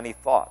longer than he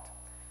thought.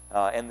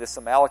 And this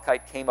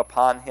Amalekite came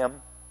upon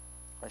him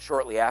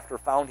shortly after,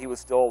 found he was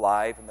still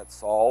alive, and that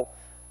Saul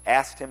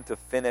asked him to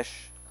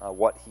finish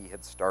what he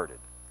had started.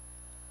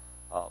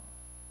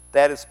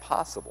 That is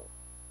possible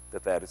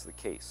that is the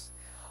case.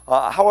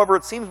 However,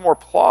 it seems more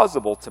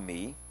plausible to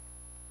me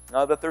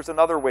that there's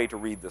another way to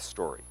read this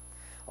story.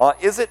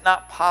 Is it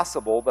not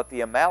possible that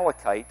the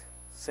Amalekite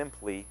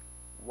simply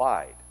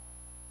lied?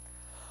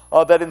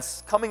 That in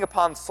coming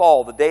upon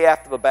Saul the day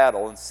after the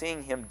battle and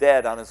seeing him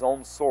dead on his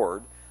own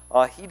sword,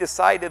 he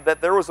decided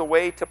that there was a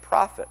way to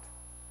profit,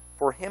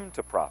 for him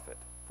to profit,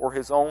 for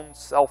his own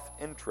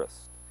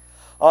self-interest.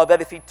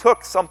 That if he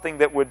took something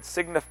that would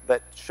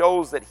that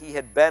shows that he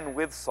had been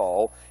with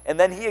Saul, and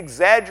then he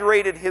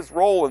exaggerated his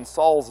role in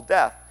Saul's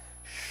death,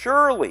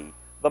 surely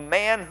the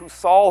man who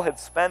Saul had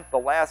spent the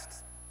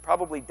last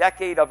probably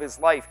decade of his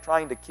life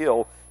trying to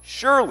kill,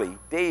 surely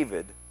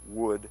David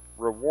would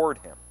reward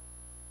him.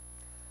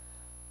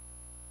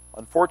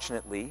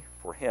 Unfortunately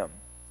for him,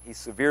 he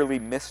severely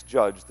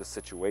misjudged the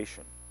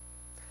situation.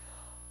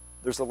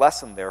 There's a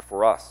lesson there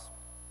for us.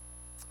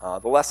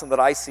 The lesson that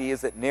I see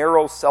is that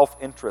narrow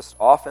self-interest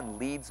often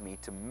leads me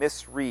to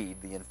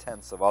misread the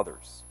intents of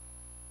others.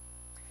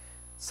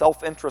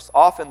 Self-interest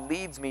often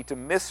leads me to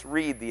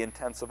misread the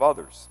intents of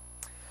others.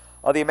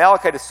 The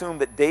Amalekite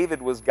assumed that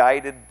David was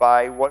guided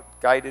by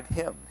what guided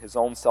him, his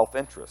own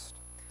self-interest.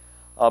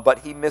 But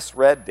he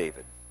misread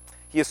David.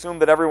 He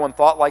assumed that everyone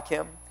thought like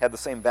him, had the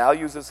same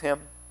values as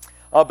him.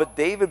 But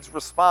David's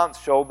response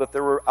showed that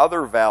there were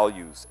other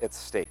values at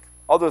stake,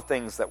 other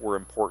things that were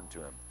important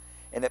to him.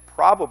 And it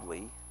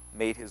probably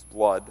made his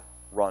blood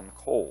run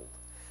cold.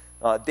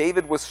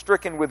 David was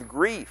stricken with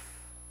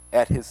grief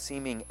at his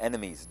seeming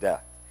enemy's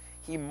death.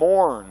 He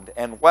mourned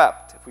and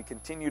wept. If we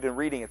continued in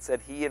reading, it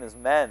said he and his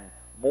men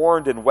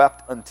mourned and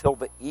wept until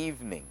the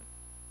evening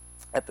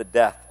at the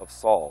death of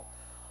Saul.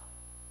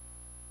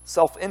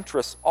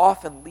 Self-interest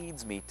often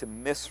leads me to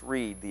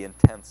misread the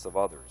intents of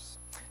others.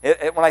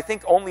 When I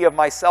think only of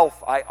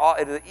myself,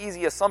 the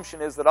easy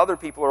assumption is that other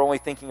people are only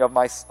thinking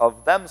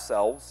of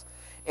themselves,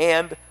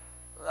 and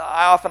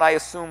often I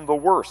assume the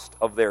worst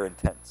of their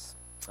intents.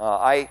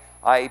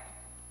 I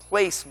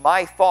place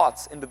my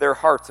thoughts into their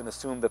hearts and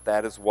assume that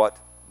that is what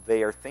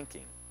they are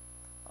thinking.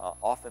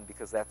 Often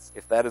because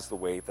if that is the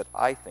way that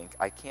I think,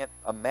 I can't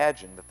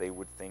imagine that they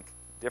would think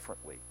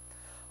differently.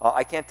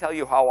 I can't tell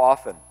you how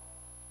often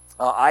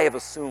I have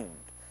assumed,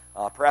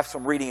 perhaps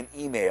from reading an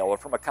email or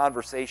from a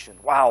conversation,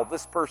 wow,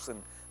 this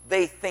person,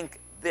 they think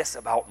this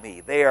about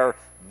me. They are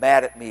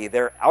mad at me.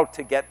 They're out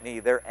to get me.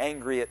 They're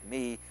angry at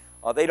me.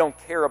 They don't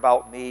care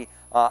about me.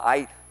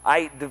 I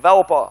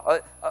develop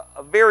a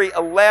very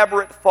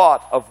elaborate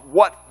thought of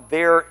what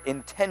their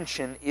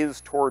intention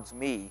is towards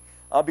me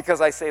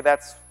because I say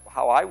that's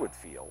how I would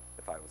feel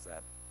if I was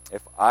that,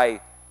 if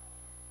I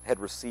had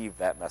received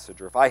that message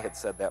or if I had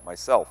said that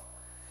myself.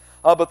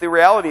 But the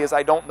reality is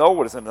I don't know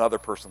what is in another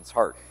person's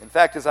heart. In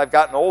fact, as I've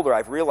gotten older,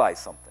 I've realized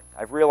something.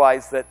 I've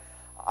realized that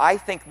I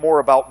think more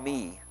about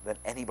me than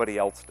anybody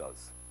else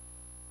does.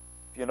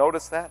 Have you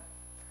noticed that?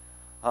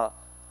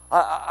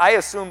 I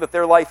assume that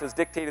their life is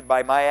dictated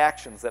by my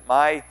actions, that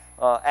my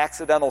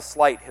accidental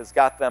slight has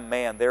got them,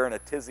 man, they're in a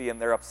tizzy and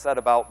they're upset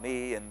about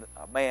me, and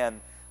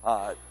man,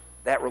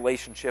 that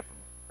relationship,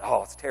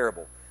 oh, it's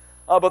terrible.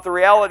 But the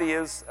reality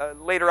is,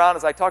 later on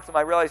as I talk to them,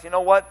 I realize, you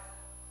know what?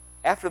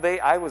 After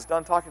I was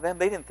done talking to them,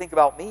 they didn't think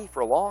about me for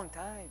a long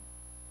time.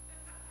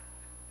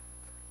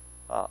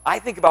 I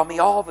think about me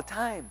all the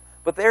time,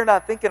 but they're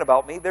not thinking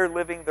about me. They're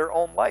living their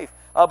own life.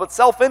 But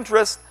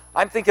self-interest,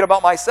 I'm thinking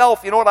about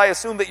myself. You know what I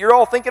assume that you're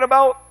all thinking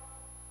about?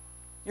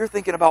 You're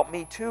thinking about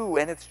me too,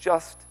 and it's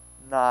just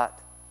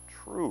not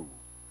true.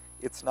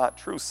 It's not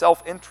true.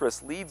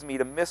 Self-interest leads me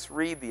to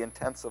misread the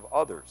intents of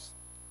others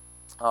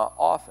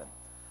often.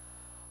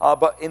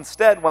 But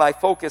instead, when I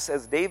focus,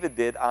 as David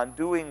did, on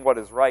doing what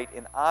is right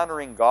and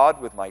honoring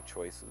God with my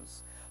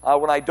choices,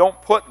 when I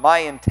don't put my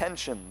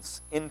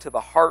intentions into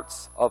the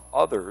hearts of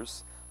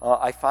others,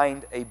 I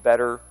find a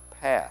better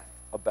path,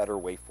 a better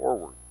way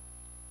forward.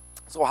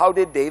 So how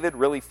did David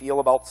really feel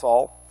about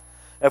Saul?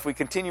 If we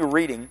continue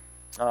reading,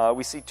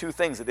 we see two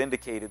things that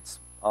indicated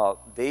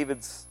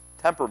David's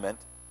temperament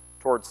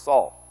towards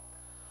Saul.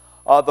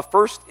 The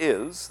first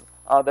is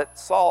that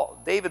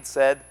David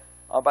said,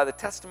 by the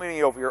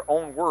testimony of your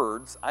own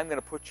words, I'm going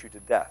to put you to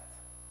death.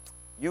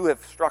 You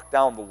have struck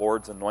down the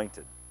Lord's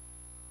anointed.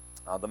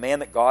 The man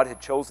that God had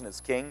chosen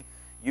as king,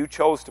 you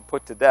chose to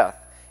put to death.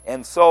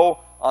 And so,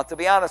 to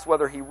be honest,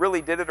 whether he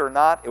really did it or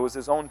not, it was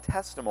his own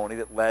testimony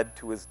that led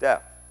to his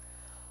death.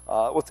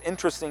 What's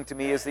interesting to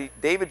me is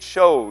that David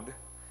showed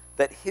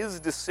that his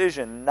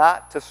decision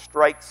not to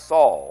strike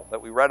Saul,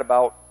 that we read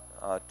about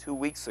 2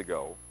 weeks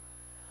ago,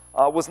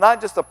 was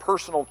not just a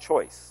personal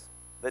choice.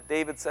 That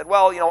David said,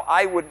 well, you know,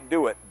 I wouldn't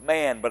do it,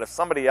 man, but if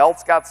somebody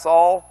else got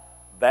Saul,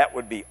 that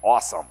would be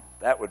awesome.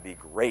 That would be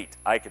great.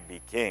 I could be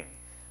king.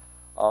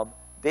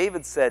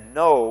 David said,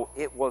 no,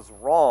 it was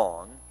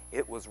wrong.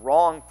 It was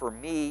wrong for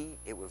me.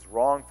 It was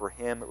wrong for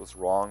him. It was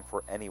wrong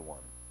for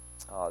anyone.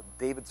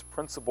 David's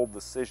principled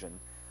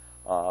decision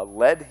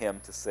led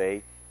him to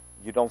say,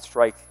 you don't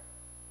strike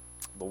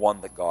the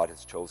one that God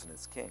has chosen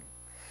as king.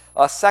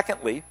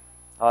 Secondly,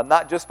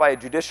 not just by a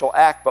judicial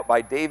act, but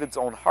by David's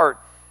own heart,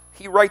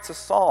 he writes a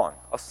song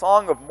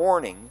of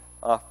mourning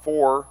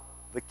for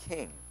the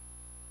king.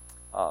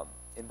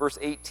 In verse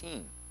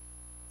 18,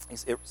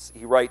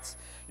 He writes,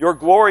 "Your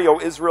glory, O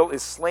Israel,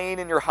 is slain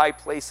in your high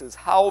places.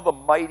 How the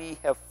mighty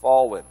have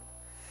fallen.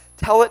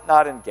 Tell it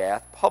not in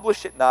Gath,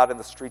 publish it not in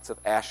the streets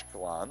of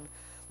Ashkelon,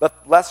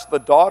 lest the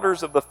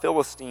daughters of the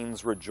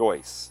Philistines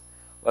rejoice,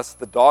 lest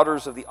the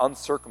daughters of the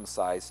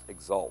uncircumcised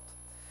exult.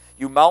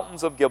 You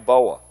mountains of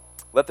Gilboa,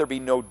 let there be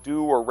no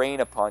dew or rain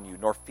upon you,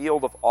 nor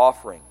field of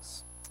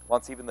offerings,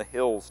 once even the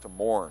hills to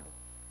mourn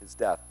his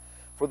death.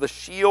 For the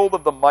shield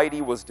of the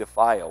mighty was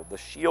defiled, the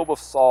shield of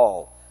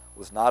Saul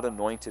was not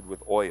anointed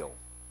with oil.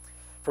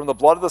 From the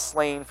blood of the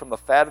slain, from the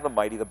fat of the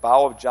mighty, the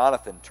bow of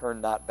Jonathan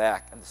turned not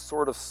back, and the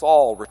sword of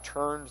Saul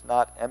returned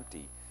not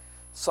empty."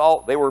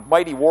 Saul, they were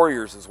mighty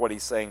warriors, is what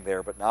he's saying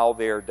there, but now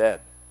they are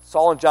dead.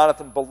 Saul and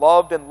Jonathan,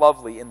 beloved and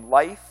lovely, in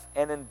life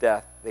and in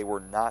death, they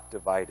were not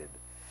divided.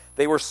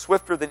 They were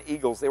swifter than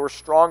eagles, they were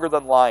stronger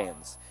than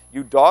lions.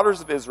 You daughters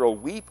of Israel,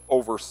 weep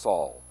over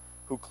Saul,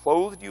 who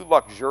clothed you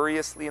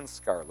luxuriously in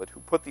scarlet, who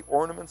put the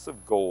ornaments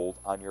of gold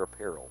on your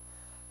apparel.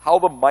 How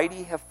the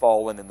mighty have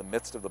fallen in the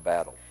midst of the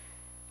battle.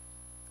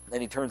 Then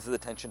he turns his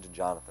attention to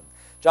Jonathan.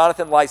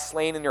 "Jonathan lies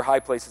slain in your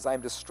high places. I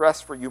am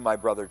distressed for you, my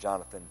brother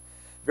Jonathan.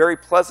 Very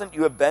pleasant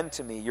you have been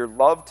to me. Your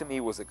love to me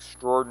was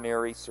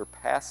extraordinary,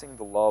 surpassing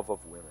the love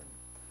of women.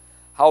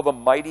 How the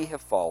mighty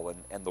have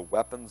fallen, and the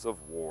weapons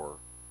of war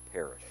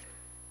perished."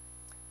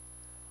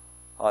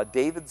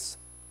 David's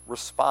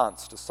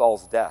response to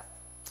Saul's death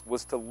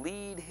was to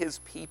lead his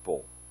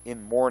people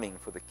in mourning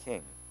for the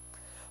king.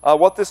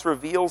 What this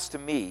reveals to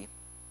me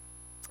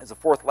is a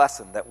fourth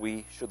lesson that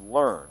we should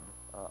learn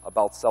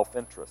about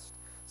self-interest.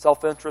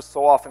 Self-interest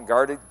so often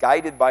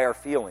guided by our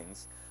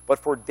feelings, but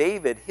for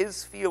David,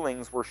 his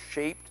feelings were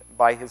shaped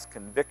by his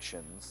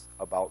convictions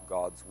about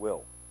God's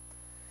will.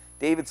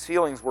 David's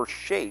feelings were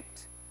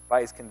shaped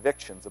by his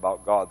convictions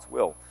about God's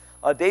will.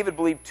 David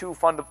believed two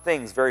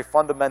things very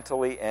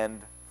fundamentally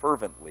and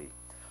fervently.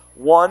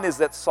 One is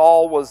that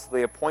Saul was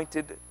the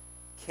appointed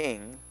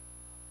king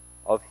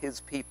of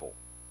his people.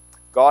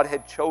 God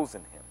had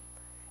chosen him,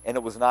 and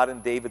it was not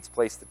in David's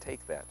place to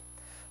take that.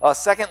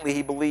 Secondly,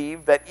 he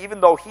believed that even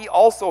though he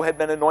also had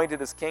been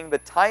anointed as king, the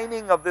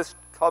timing of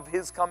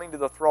his coming to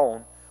the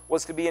throne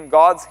was to be in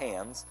God's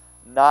hands,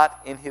 not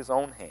in his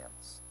own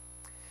hands.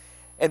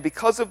 And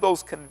because of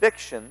those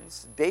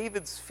convictions,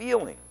 David's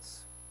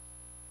feelings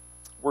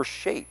were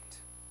shaped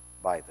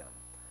by them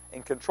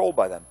and controlled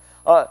by them.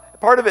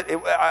 Part of it,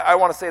 I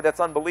want to say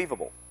that's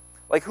unbelievable.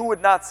 Like, who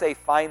would not say,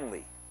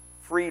 finally,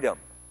 freedom,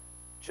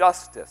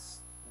 justice,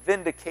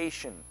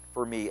 vindication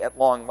for me at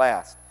long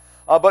last?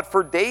 But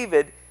for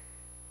David,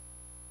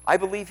 I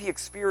believe he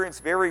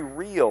experienced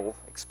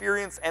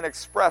and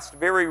expressed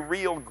very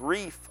real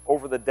grief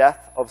over the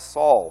death of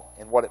Saul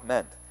and what it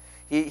meant.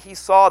 He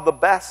saw the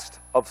best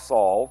of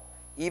Saul,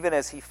 even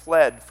as he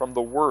fled from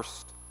the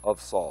worst of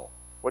Saul,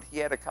 what he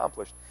had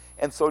accomplished.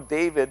 And so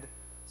David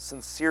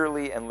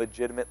sincerely and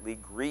legitimately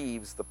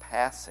grieves the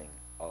passing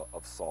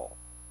of Saul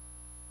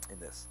in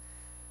this.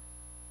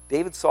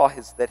 David saw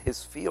that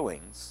his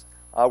feelings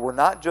were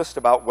not just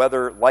about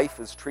whether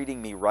life is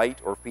treating me right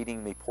or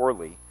feeding me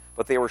poorly,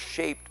 but they were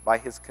shaped by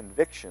his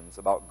convictions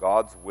about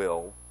God's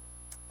will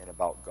and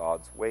about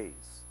God's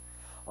ways.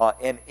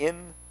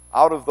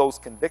 Out of those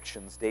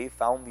convictions, David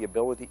found the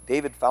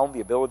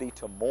ability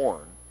to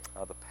mourn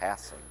the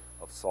passing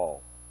of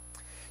Saul.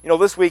 You know,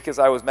 this week as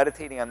I was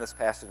meditating on this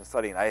passage and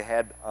studying, I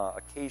had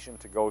occasion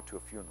to go to a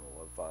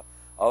funeral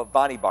of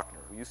Bonnie Buckner,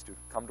 who used to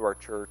come to our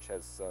church,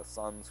 has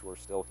sons who are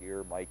still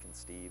here, Mike and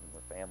Steve and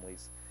their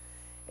families.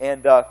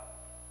 And,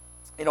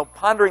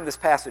 pondering this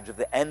passage of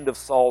the end of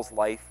Saul's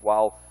life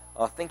while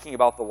thinking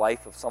about the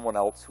life of someone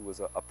else who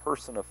was a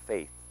person of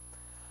faith,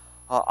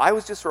 I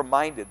was just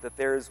reminded that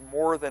there is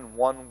more than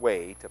one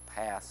way to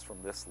pass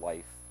from this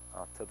life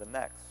to the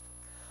next.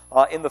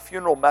 In the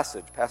funeral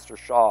message, Pastor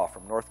Shaw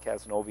from North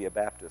Cazenovia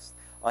Baptist,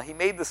 he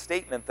made the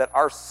statement that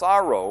our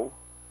sorrow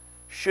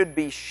should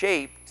be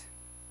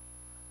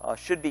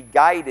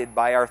guided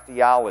by our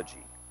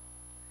theology.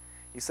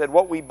 He said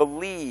what we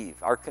believe,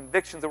 our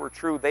convictions that were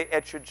true,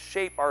 it should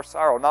shape our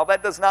sorrow. Now,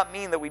 that does not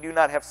mean that we do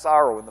not have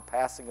sorrow in the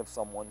passing of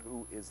someone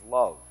who is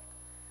loved.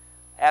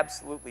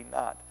 Absolutely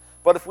not.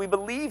 But if we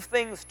believe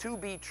things to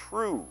be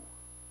true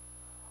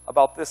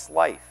about this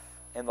life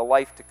and the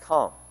life to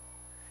come,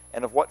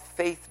 and of what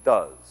faith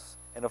does,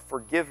 and of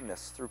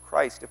forgiveness through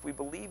Christ, if we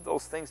believe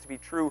those things to be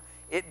true,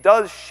 it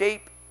does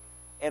shape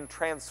and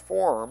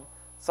transform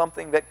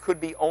something that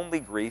could be only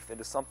grief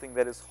into something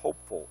that is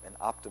hopeful and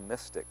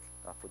optimistic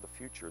for the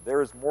future.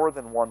 There is more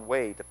than one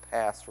way to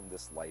pass from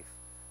this life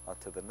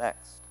to the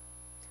next.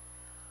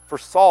 For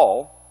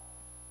Saul,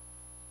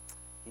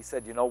 he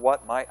said, you know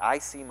what, I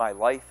see my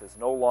life as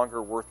no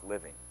longer worth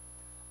living.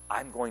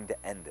 I'm going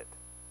to end it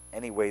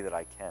any way that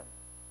I can.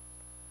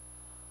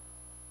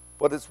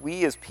 But as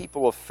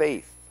people of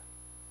faith,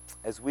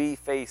 as we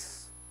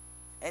face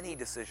any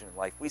decision in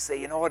life, we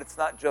say, you know what, it's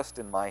not just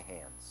in my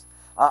hands.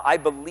 I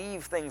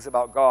believe things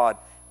about God,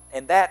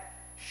 and that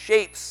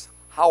shapes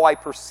how I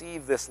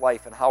perceive this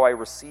life and how I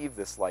receive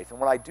this life. And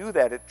when I do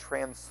that, it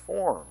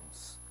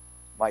transforms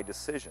my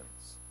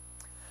decisions.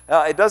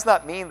 It does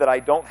not mean that I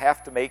don't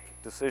have to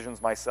make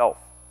decisions myself.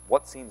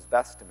 What seems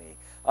best to me?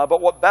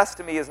 But what best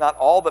to me is not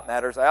all that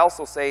matters. I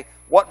also say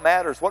what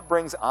matters, what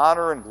brings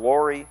honor and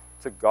glory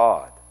to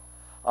God.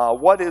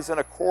 What is in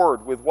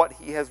accord with what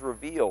He has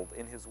revealed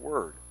in His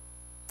Word.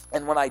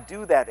 And when I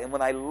do that, and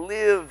when I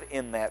live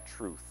in that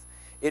truth,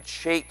 it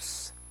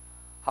shapes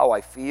how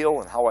I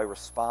feel and how I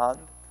respond.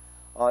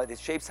 It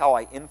shapes how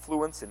I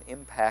influence and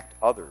impact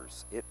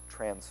others. It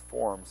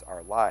transforms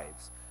our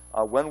lives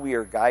when we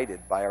are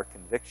guided by our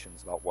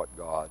convictions about what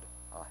God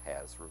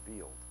has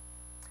revealed.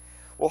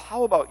 Well,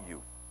 how about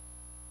you?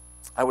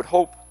 I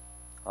hope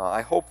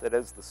that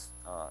as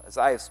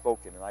I have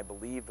spoken, and I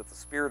believe that the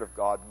Spirit of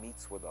God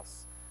meets with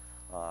us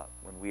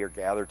when we are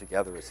gathered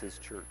together as His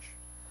church.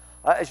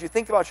 As you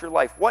think about your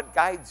life, what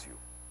guides you?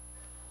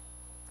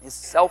 Is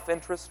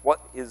self-interest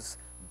what is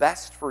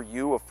best for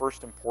you of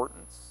first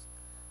importance?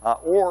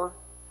 Or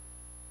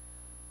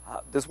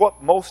does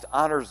what most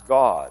honors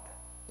God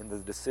in the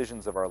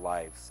decisions of our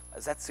lives,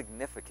 is that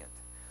significant?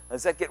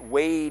 Does that get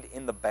weighed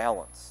in the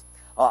balance?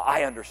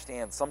 I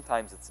understand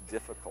sometimes it's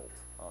difficult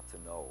to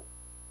know,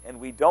 and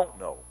we don't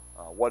know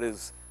what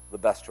is the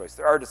best choice.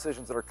 There are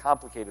decisions that are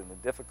complicated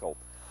and difficult.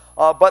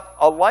 But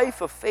a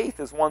life of faith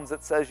is one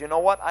that says, you know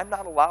what, I'm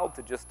not allowed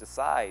to just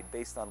decide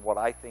based on what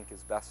I think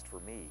is best for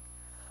me.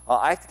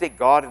 I have to take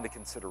God into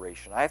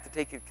consideration. I have to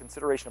take into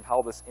consideration of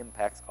how this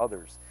impacts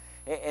others.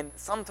 And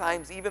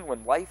sometimes, even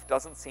when life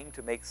doesn't seem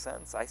to make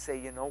sense, I say,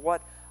 you know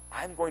what,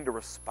 I'm going to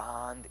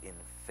respond in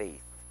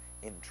faith,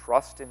 in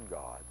trust in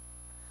God.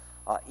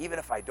 Even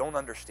if I don't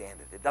understand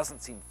it, it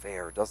doesn't seem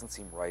fair, it doesn't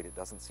seem right, it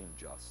doesn't seem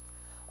just.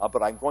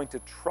 But I'm going to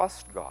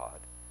trust God.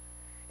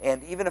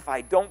 And even if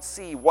I don't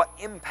see what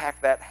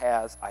impact that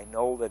has, I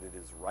know that it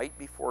is right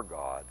before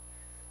God,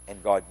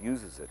 and God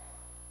uses it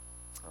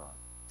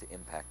to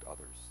impact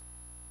others.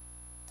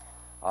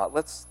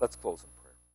 Let's close in prayer.